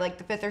get up by like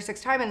the 5th or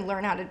 6th time and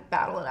learn how to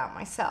battle it out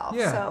myself.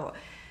 Yeah. So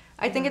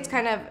I think it's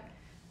kind of,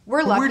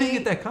 we're But lucky. where do you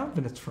get that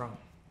confidence from?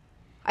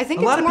 I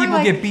think A lot it's of more people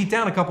like, get beat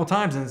down a couple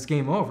times and it's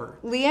game over.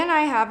 Leah and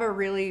I have a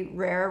really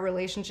rare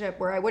relationship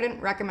where I wouldn't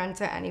recommend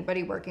to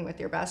anybody working with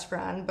your best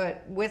friend,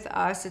 but with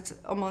us, it's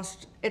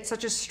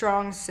such a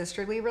strong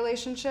sisterly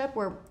relationship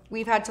where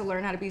we've had to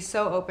learn how to be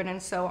so open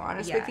and so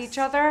honest with Yes. each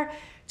other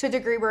to a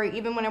degree where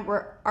even when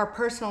our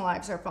personal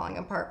lives are falling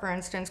apart, for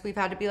instance, we've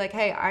had to be like,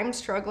 hey, I'm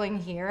struggling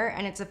here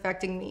and it's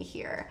affecting me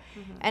here.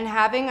 And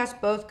having us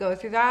both go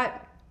through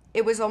that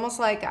it was almost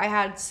like I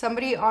had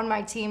somebody on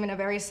my team in a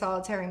very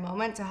solitary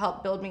moment to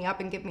help build me up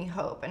and give me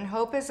hope. And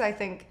hope is, I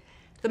think,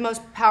 the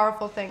most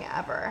powerful thing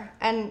ever.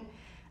 And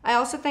I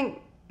also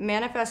think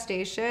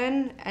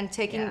manifestation and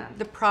taking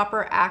the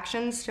proper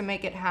actions to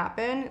make it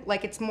happen,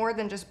 like, it's more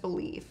than just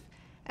belief.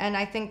 And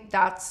I think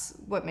that's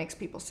what makes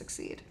people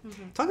succeed.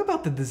 Talk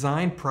about the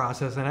design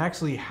process and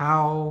actually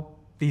how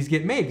these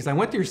get made. Because I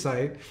went to your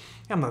site.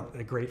 I'm not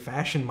a great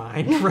fashion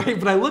mind, right?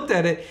 But I looked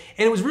at it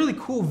and it was really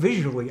cool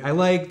visually. I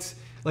liked,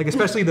 like,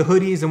 especially the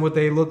hoodies and what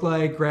they look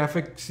like,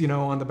 graphics, you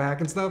know, on the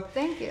back and stuff.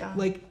 Thank you.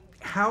 Like,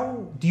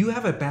 how do you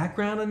have a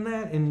background in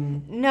that?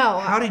 And No.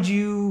 how did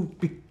you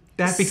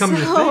that become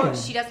your thing?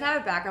 She doesn't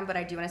have a background, but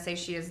I do want to say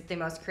she is the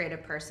most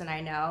creative person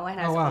I know and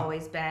has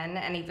always been.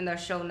 And even though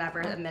she'll never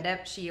admit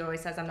it, she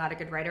always says I'm not a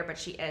good writer, but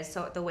she is.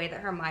 So the way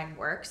that her mind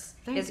works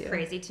is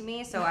crazy to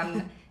me. So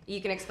you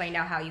can explain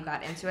now how you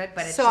got into it,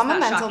 but it's so just I'm a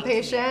not mental shocking to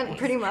me, patient, at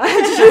pretty least.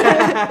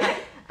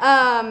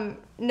 much.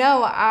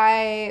 No,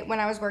 when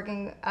I was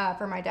working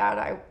for my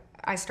dad,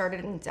 I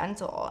started in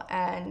dental,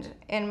 and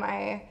in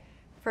my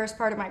first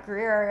part of my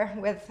career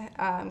with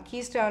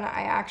Keystone,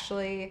 I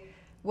actually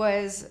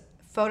was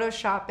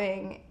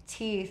photoshopping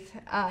teeth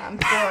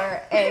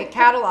for a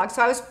catalog.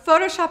 So I was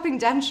photoshopping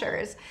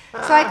dentures.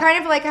 So I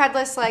kind of like had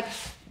this like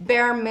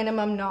bare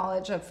minimum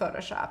knowledge of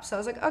Photoshop. So I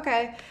was like,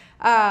 okay,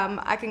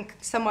 I can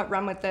somewhat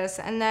run with this.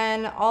 And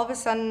then all of a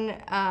sudden,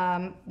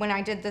 when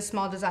I did the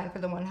small design for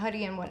the one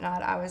hoodie and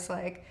whatnot, I was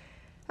like,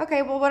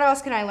 okay, well, what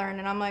else can I learn?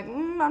 And I'm like,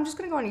 I'm just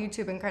gonna go on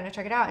YouTube and kind of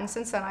check it out. And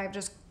since then, I've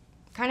just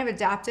kind of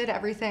adapted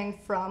everything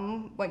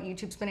from what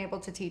YouTube's been able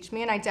to teach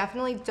me. And I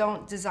definitely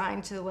don't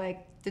design to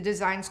like the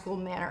design school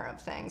manner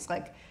of things.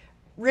 Like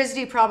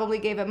RISD probably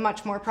gave a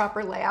much more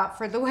proper layout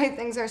for the way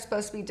things are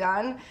supposed to be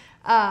done.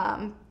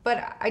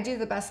 But I do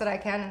the best that I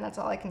can, and that's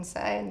all I can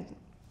say. And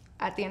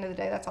at the end of the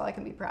day, that's all I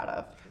can be proud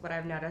of. What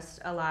I've noticed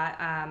a lot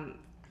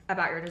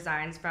about your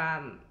designs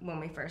from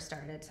when we first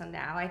started to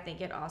now, I think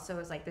it also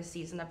is like the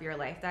season of your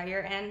life that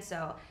you're in.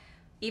 So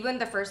even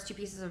the first two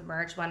pieces of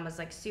merch, one was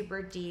like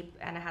super deep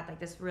and it had like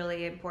this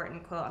really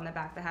important quote on the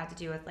back that had to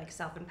do with like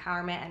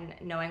self-empowerment and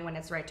knowing when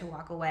it's right to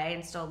walk away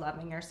and still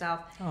loving yourself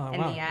in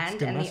the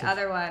end. And the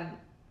other one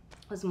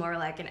was more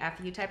like an F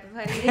you type of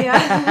hoodie.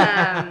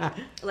 Yeah.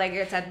 Like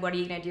it said, what are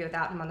you gonna do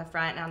without him on the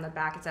front, and on the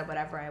back it said,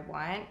 whatever I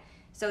want.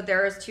 So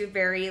there's two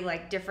very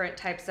like different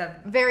types of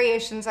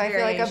variations, I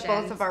feel like, of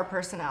both of our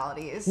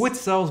personalities. What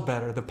sells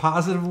better, the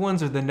positive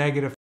ones or the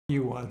negative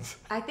you ones?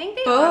 I think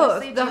they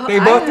both. honestly They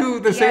both do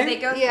the same? They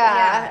go,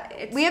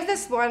 we have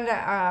this one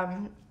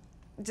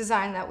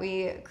design that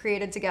we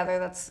created together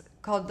that's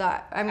called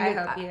that. I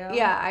Hope You.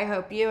 Yeah, I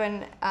Hope You.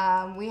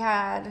 And we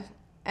had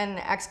an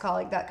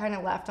ex-colleague that kind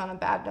of left on a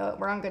bad note.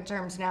 We're on good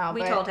terms now.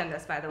 We told him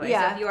this, by the way.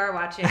 Yeah. So if you are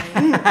watching,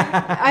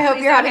 I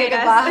hope you're having a good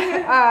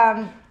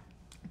laugh.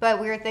 But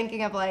we were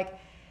thinking of like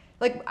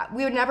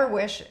we would never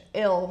wish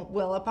ill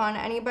will upon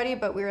anybody,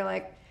 but we were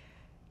like,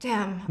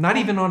 damn. Not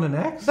even on an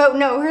ex? But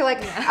no, we were like,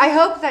 I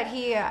hope that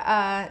he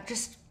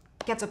just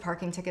gets a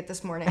parking ticket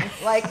this morning.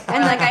 Like,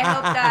 and like I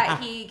hope that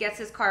he gets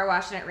his car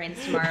washed and it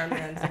rains tomorrow and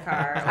ruins the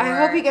car. Or, I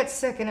hope he gets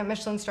sick in a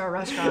Michelin star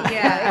restaurant.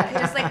 Yeah,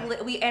 just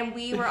like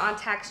we were on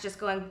text just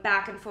going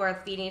back and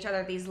forth, feeding each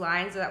other these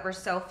lines that were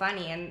so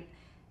funny. And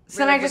so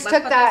then I just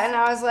took that and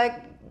I was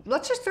like,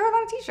 let's just throw it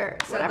on a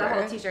t-shirt. So the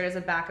whole t-shirt is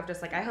a back of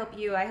just like, I hope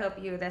you,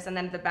 this, and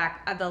then the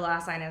back of the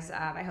last line is,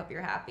 I hope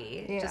you're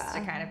happy. Yeah. Just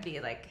to kind of be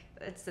like,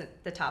 it's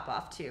the top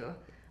off to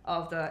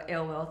all of the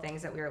ill will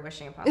things that we were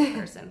wishing upon the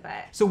person.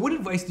 But so what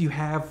advice do you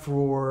have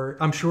for,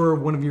 I'm sure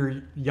one of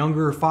your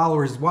younger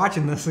followers is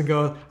watching this and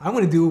goes, I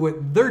want to do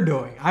what they're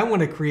doing. I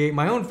want to create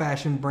my own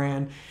fashion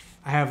brand.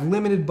 I have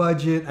limited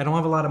budget. I don't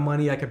have a lot of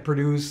money. I could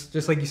produce,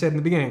 just like you said in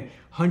the beginning,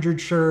 100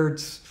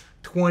 shirts,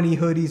 20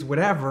 hoodies,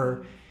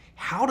 whatever.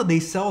 How do they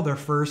sell their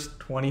first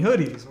 20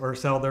 hoodies or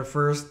sell their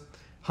first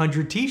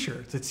 100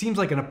 t-shirts? It seems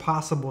like an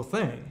impossible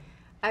thing.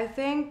 I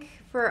think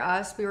for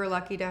us, we were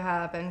lucky to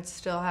have and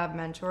still have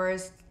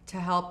mentors to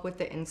help with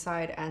the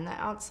inside and the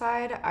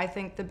outside. I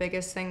think the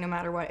biggest thing, no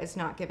matter what, is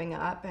not giving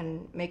up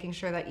and making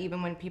sure that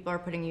even when people are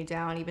putting you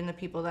down, even the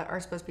people that are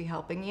supposed to be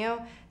helping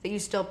you, that you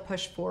still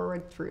push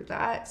forward through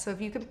that. So if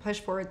you can push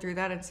forward through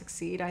that and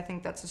succeed, I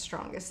think that's the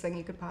strongest thing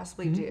you could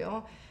possibly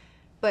do.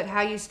 But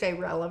how you stay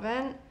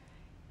relevant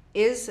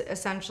is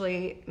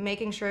essentially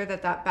making sure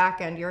that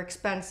back end, your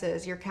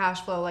expenses, your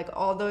cash flow, like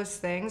all those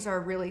things are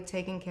really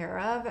taken care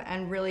of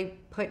and really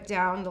put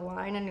down the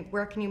line. And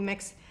where can you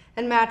mix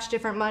and match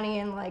different money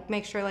and like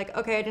make sure like,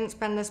 okay, I didn't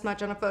spend this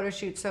much on a photo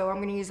shoot, so I'm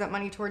gonna use that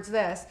money towards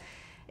this.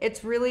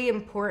 It's really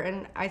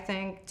important, I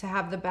think, to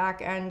have the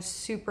back end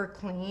super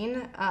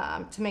clean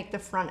to make the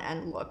front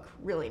end look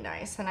really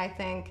nice. And I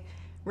think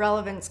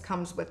relevance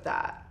comes with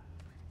that.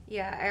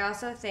 Yeah, I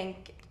also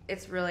think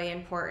it's really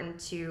important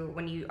to,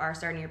 when you are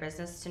starting your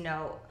business, to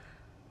know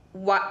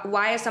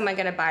why is someone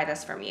going to buy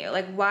this from you?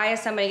 Like, why is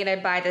somebody going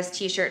to buy this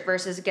t-shirt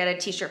versus get a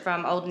t-shirt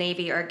from Old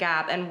Navy or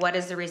Gap, and what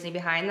is the reasoning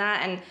behind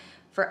that? And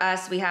for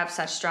us, we have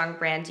such strong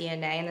brand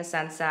DNA in the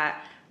sense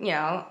that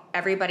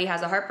everybody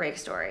has a heartbreak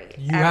story.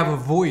 You have a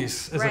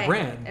voice as a Right.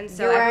 brand. And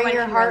so You're wearing everyone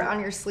your can heart on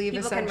your sleeve,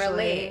 people essentially. can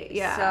relate.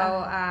 Yeah.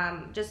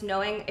 So just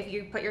knowing if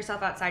you put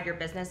yourself outside your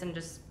business and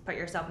just put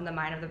yourself in the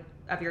mind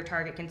of your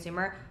target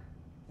consumer,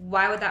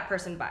 why would that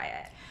person buy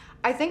it?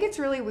 I think it's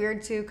really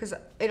weird too, because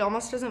it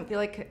almost doesn't feel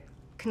like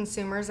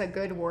consumer's a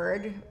good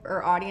word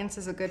or audience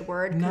is a good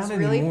word. Because Not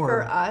really anymore.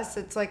 for us,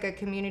 it's like a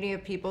community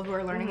of people who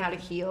are learning how to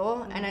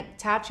heal, and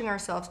attaching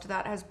ourselves to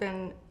that has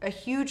been a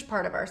huge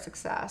part of our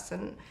success.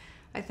 And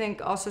I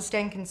think also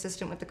staying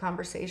consistent with the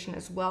conversation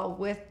as well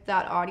with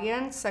that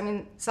audience. I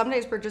mean, some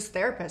days we're just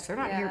therapists; they're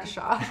not here to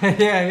shop.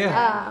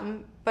 yeah.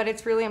 But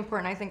it's really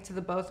important, I think, to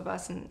the both of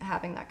us and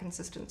having that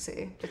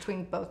consistency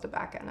between both the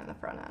back end and the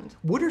front end.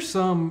 What are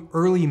some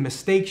early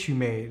mistakes you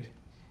made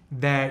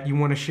that you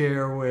want to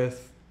share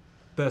with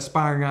the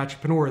aspiring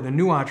entrepreneur, the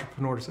new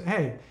entrepreneur, to say,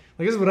 hey,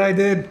 like this is what I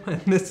did,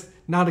 and this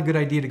not a good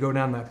idea to go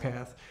down that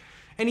path?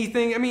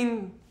 Anything, I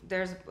mean...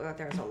 There's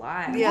a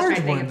lot. Yeah. I'm Large trying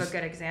to think ones. of a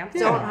good example.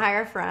 Yeah. Don't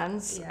hire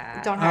friends.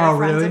 Yeah. Don't hire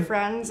friends really? of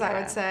friends, I Yeah.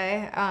 would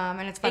say.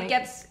 And it's funny. It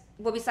gets,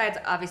 well, besides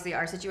obviously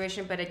our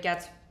situation, but it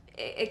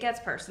gets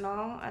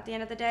personal at the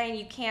end of the day, and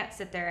you can't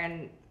sit there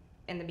and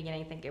in the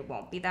beginning think it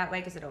won't be that way,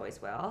 because it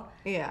always will.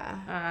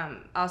 Yeah.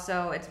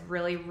 Also, it's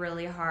really,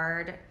 really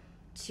hard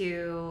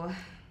to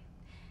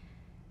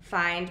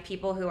find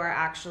people who are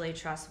actually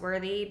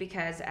trustworthy,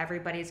 because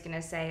everybody's going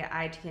to say,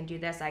 I can do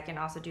this, I can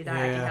also do that, I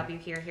can Yeah. help you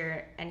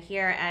here, and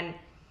here. And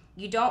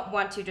you don't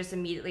want to just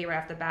immediately right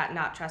off the bat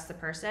not trust the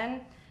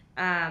person.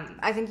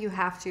 I think you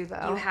have to,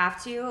 though. You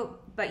have to,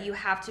 but you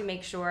have to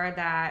make sure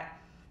that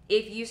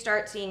if you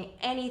start seeing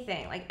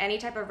anything, like any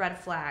type of red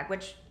flag,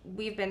 which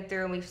we've been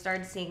through and we've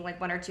started seeing like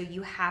one or two,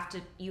 you have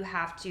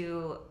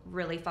to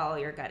really follow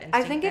your gut instinct.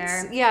 I think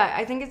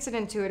I think it's an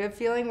intuitive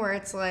feeling where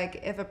it's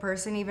like if a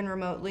person even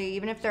remotely,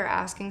 even if they're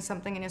asking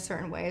something in a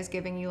certain way, is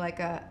giving you like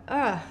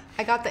I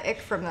got the ick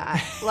from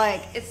that.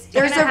 Like there's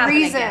gonna a happen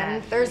reason.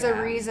 again. There's Yeah.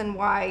 a reason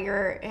why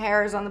your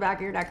hairs on the back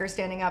of your neck are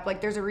standing up.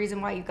 Like there's a reason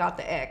why you got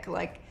the ick.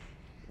 Like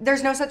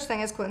there's no such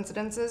thing as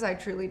coincidences. I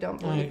truly don't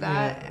believe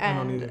that. I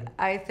don't And either.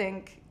 I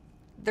think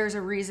there's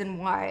a reason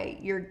why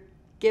you're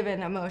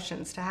given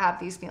emotions to have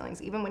these feelings,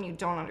 even when you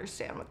don't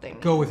understand what they mean.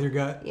 Go with your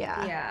gut.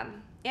 Yeah. Yeah.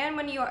 And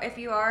when you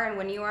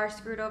are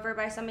screwed over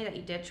by somebody that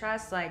you did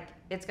trust, like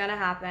it's gonna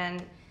happen.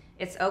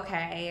 It's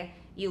okay.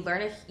 You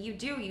learn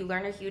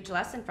a huge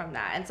lesson from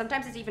that. And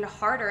sometimes it's even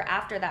harder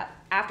after that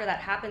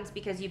happens,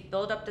 because you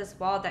build up this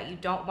wall that you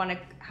don't want to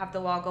have the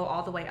wall go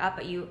all the way up,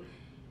 but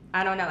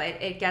I don't know,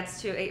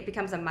 it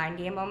becomes a mind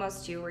game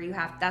almost too, where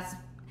that's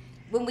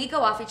when we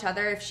go off each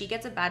other. If she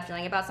gets a bad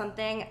feeling about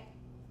something,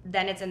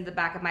 then it's in the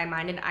back of my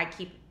mind and I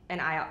keep an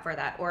eye out for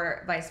that,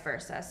 or vice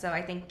versa. So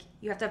I think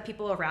you have to have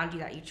people around you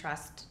that you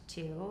trust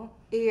too.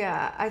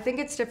 Yeah, I think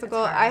it's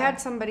difficult. It's hard. I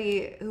had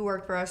somebody who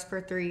worked for us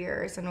for 3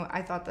 years, and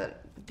I thought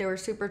that they were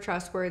super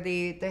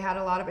trustworthy. They had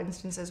a lot of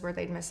instances where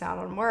they'd miss out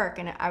on work,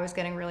 and I was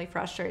getting really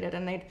frustrated,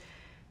 and they'd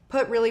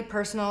put really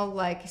personal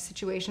like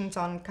situations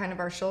on kind of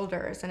our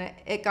shoulders, and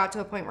it got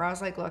to a point where I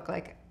was like, look,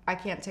 like I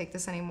can't take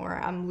this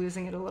anymore. I'm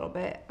losing it a little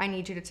bit. I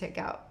need you to take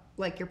out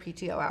like your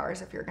PTO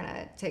hours if you're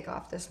gonna take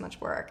off this much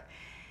work.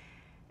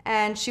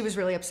 And she was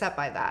really upset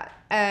by that,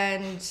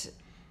 and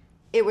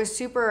it was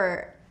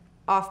super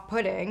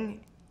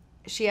off-putting.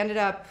 She ended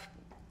up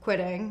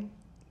quitting,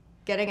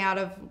 getting out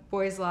of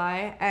Boys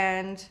Lie,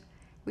 and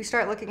we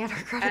start looking at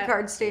her credit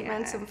card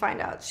statements and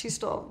find out she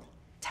stole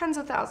tens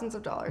of thousands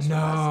of dollars from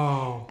us.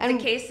 No. And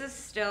The case is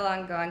still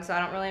ongoing, so I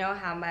don't really know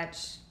how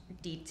much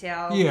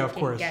detail Yeah, we of can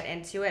course. get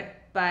into it,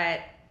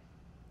 but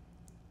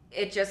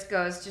it just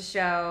goes to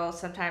show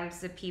sometimes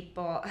the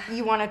people.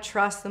 you want to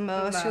trust the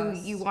most, who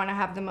most. you want to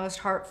have the most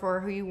heart for,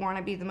 who you want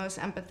to be the most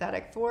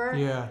empathetic for.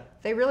 Yeah.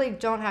 They really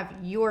don't have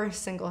your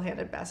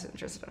single-handed best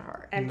interest at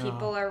heart. And No.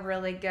 people are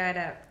really good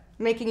at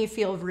Making you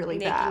feel really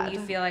bad.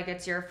 making you feel like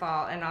it's your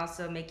fault, and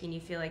also making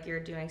you feel like you're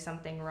doing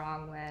something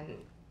wrong when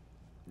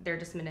they're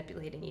just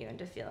manipulating you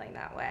into feeling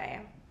that way.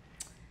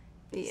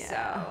 Yeah.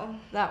 So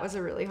That was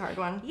a really hard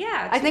one.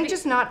 yeah, I to think be-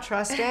 just not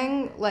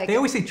trusting, like, They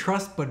always say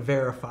trust but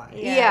verify.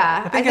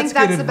 yeah, I think that's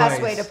that's good the best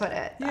advice. way to put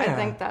it. I Yeah.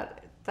 think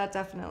that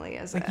definitely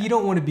is Like it. you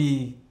don't want to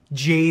be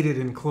jaded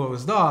and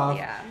closed off.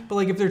 Yeah. But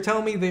like if they're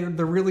telling me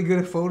they're really good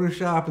at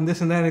Photoshop and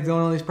this and that and doing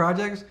all these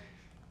projects,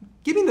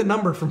 give me the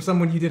number from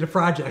someone you did a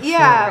project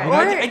Yeah, for. You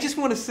know, or I just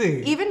want to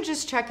see. Even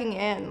just checking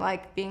in,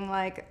 like being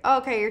like, oh,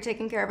 okay, you're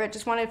taking care of it.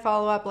 Just wanted to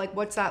follow up. Like,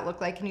 what's that look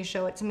like? Can you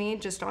show it to me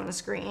just on the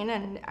screen?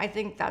 And I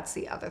think that's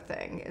the other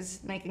thing, is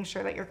making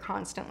sure that you're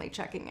constantly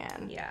checking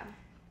in. Yeah.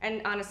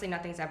 And honestly,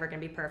 nothing's ever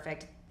going to be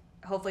perfect.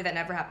 Hopefully that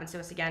never happens to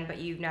us again, but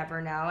you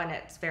never know, and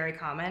it's very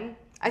common.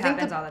 I It think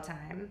happens the- all the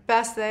time.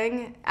 Best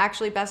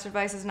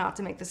advice is not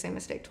to make the same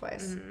mistake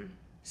twice.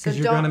 So Because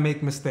you're don't- going to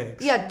make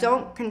mistakes. Yeah,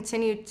 don't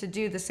continue to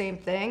do the same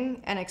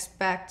thing and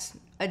expect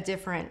a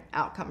different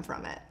outcome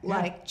from it.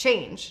 Like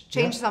change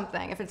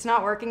something. If it's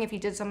not working, if you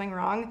did something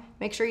wrong,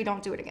 make sure you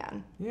don't do it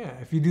again. Yeah,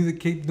 if you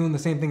keep doing the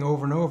same thing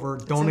over and over,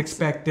 don't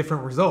expect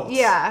different results.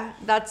 Yeah,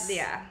 that's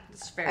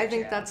it's very I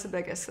think true. that's the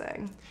biggest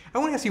thing. I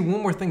want to ask you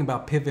one more thing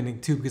about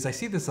pivoting too, because I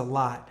see this a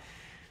lot.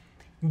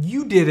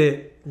 You did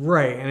it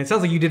right, and it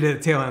sounds like you did it at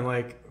the tail end.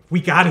 Like,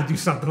 we got to do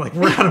something. Like,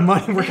 we're out of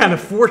money. We're kind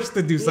of forced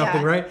to do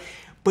something, right?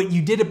 But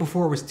you did it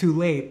before it was too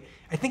late.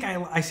 I think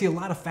I see a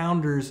lot of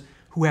founders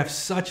who have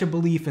such a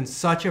belief and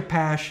such a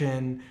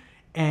passion,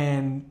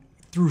 and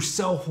through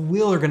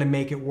self-will are going to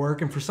make it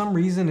work. And for some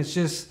reason, it's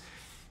just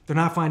they're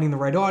not finding the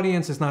right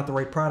audience. It's not the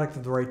right product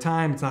at the right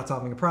time. It's not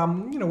solving a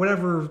problem.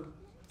 Whatever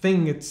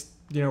thing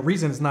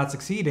reason it's not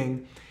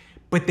succeeding,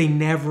 but they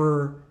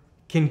never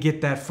can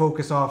get that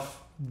focus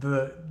off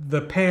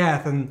the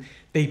path, and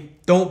they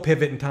don't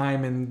pivot in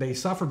time, and they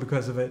suffer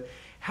because of it.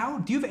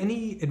 Do you have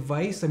any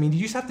advice? I mean, do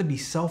you just have to be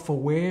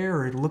self-aware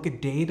or look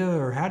at data,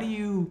 or how do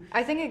you?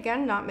 I think,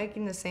 again, not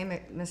making the same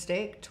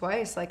mistake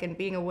twice, and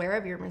being aware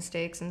of your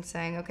mistakes and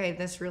saying, okay,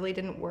 this really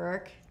didn't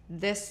work.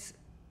 This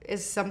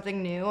is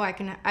something new. I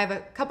have a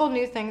couple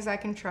new things I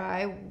can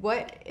try.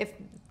 What if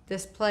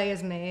this play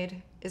is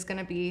made is going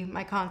to be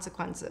my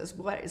consequences?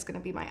 What is going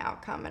to be my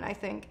outcome? And I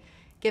think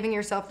giving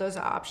yourself those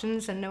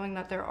options and knowing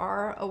that there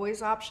are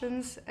always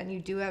options and you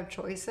do have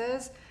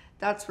choices,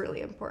 that's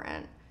really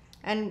important.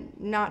 And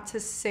not to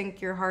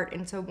sink your heart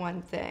into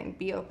one thing.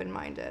 Be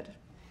open-minded.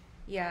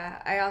 Yeah,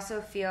 I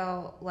also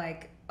feel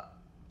like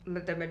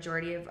the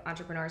majority of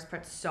entrepreneurs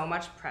put so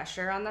much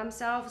pressure on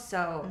themselves.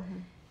 So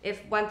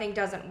if one thing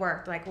doesn't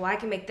work, like, well, I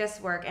can make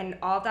this work, and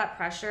all that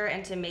pressure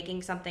into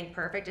making something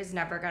perfect is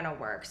never going to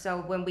work.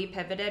 So when we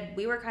pivoted,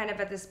 we were kind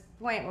of at this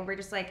point where we're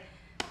just like,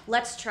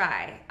 let's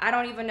try. I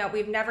don't even know.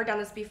 We've never done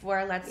this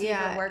before. Let's see if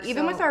it works.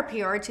 Even with our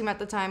PR team at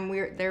the time,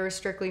 they were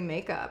strictly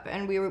makeup,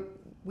 and we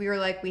were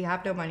like, we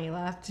have no money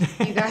left.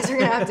 You guys are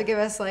gonna have to give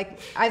us, like,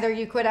 either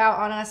you quit out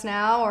on us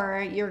now,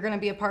 or you're gonna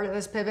be a part of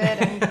this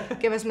pivot and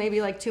give us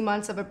maybe like 2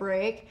 months of a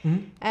break.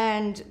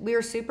 And we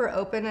were super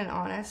open and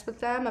honest with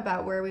them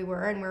about where we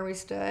were and where we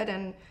stood.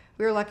 And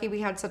we were lucky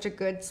we had such a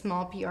good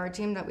small PR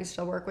team that we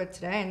still work with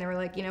today. And they were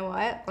like, you know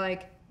what?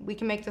 Like, we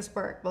can make this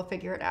work. We'll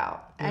figure it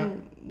out.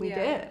 And we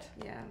did.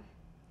 Yeah.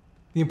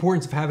 The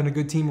importance of having a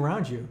good team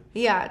around you.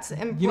 Yeah, it's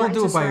important you don't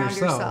do to it by surround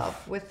yourself.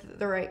 yourself with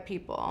the right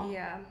people.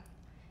 Yeah.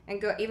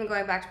 And even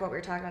going back to what we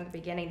were talking about at the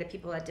beginning, the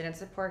people that didn't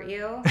support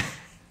you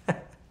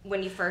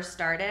when you first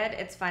started,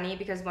 it's funny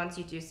because once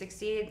you do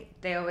succeed,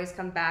 they always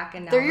come back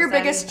and they're your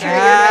biggest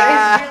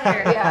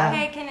cheerleader. Yeah.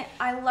 Hey,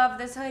 I love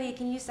this hoodie.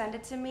 Can you send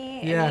it to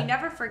me? And you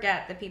never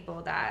forget the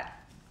people that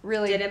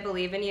really didn't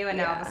believe in you, and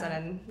now all of a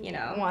sudden,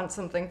 want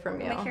something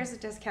from you. Like, here's a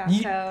discount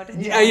code.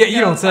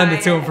 You don't send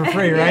it to them for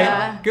free, right?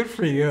 Yeah. Good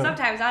for you.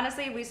 Sometimes,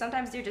 honestly, we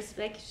sometimes do just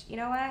like, you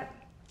know what?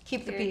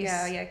 Keep the peace.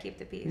 Yeah, keep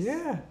the peace.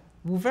 Yeah.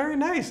 Well, very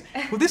nice.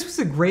 Well, this was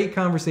a great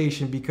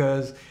conversation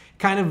because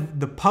kind of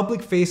the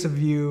public face of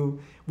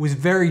you was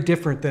very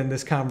different than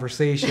this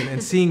conversation,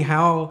 and seeing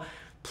how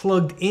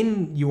plugged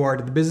in you are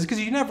to the business, because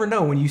you never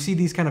know when you see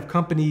these kind of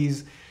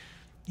companies,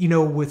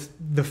 with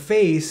the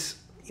face,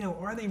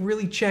 are they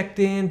really checked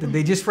in? Did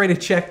they just write a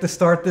check to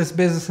start this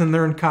business and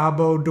they're in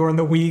Cabo during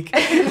the week?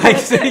 Like,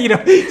 sipping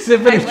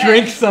a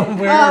drink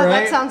somewhere, right?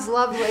 That sounds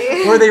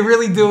lovely. Or are they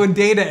really doing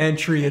data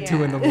entry at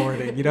 2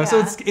 a.m? So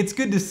it's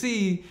good to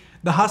see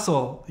the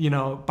hustle,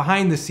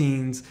 behind the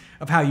scenes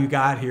of how you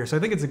got here. So I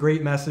think it's a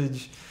great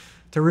message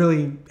to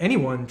really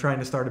anyone trying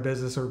to start a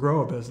business or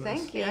grow a business.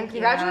 Thank you. And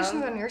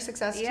congratulations on your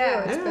success, too.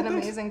 It's been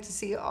amazing to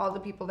see all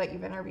the people that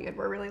you've interviewed.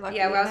 We're really lucky.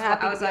 Yeah,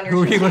 I was on your Who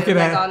were you looking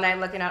at? All night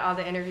looking at all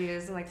the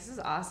interviews. I'm like, this is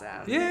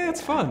awesome. Yeah,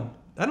 it's fun.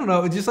 I don't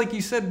know. Just like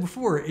you said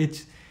before,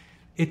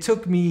 it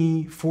took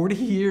me 40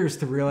 years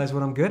to realize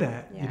what I'm good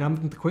at. Yeah.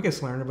 I'm the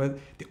quickest learner, but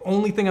the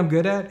only thing I'm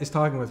good at is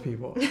talking with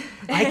people.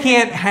 I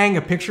can't hang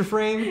a picture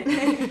frame.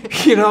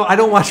 I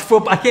don't watch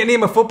football. I can't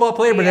name a football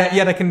player, but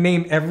yet I can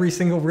name every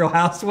single Real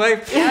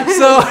Housewife. Yep.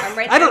 So I'm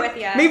right there with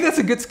you. Maybe that's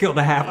a good skill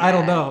to have. I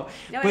don't know.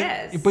 No, but,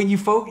 it is. But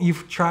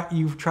you've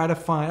tried to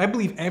find. I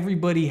believe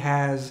everybody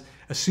has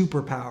a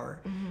superpower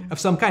of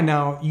some kind.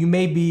 Now, you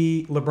may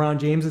be LeBron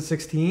James at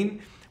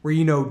 16, where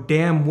you know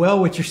damn well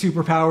what your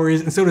superpower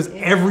is, and so does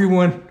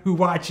everyone who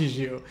watches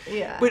you.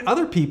 Yeah. But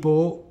other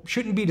people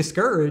shouldn't be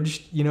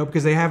discouraged,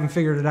 because they haven't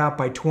figured it out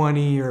by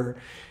 20 or,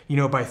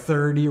 by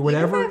 30 or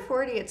whatever. Even by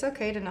 40, it's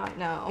okay to not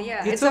know.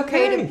 Yeah. It's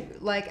okay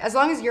to, as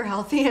long as you're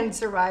healthy and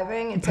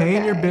surviving, it's paying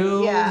okay. your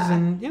bills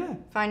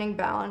and, finding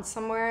balance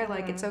somewhere,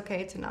 it's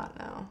okay to not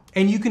know.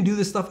 And you can do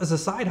this stuff as a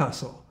side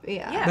hustle.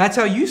 Yeah. That's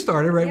how you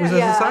started, right? Was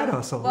as a side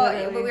hustle.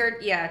 Well, we were,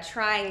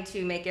 trying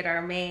to make it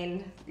our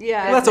main.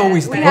 Yeah. Well, that's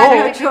always the we goal.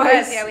 had no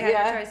choice. Yeah, we had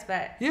no choice,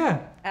 but yeah.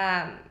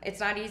 it's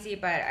not easy,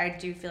 but I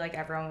do feel like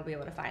everyone will be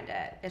able to find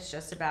it. It's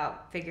just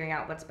about figuring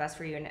out what's best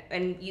for you.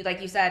 And you,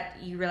 like you said,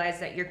 you realize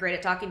that you're great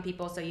at talking to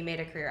people, so you made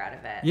a career out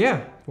of it.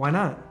 Yeah, why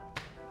not?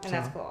 And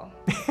that's cool.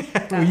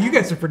 Well, you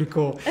guys are pretty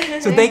cool.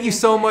 So thank you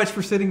so much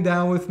for sitting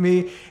down with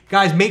me.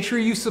 Guys, make sure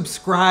you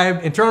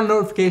subscribe and turn on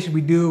notifications.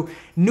 We do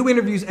new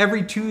interviews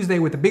every Tuesday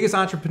with the biggest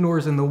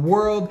entrepreneurs in the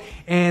world,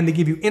 and they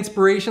give you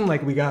inspiration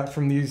like we got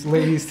from these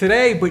ladies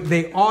today, but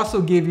they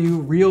also give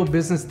you real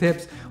business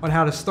tips on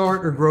how to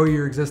start or grow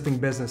your existing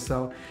business.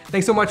 So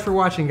thanks so much for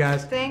watching,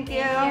 guys. Thank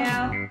you.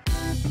 Thank you.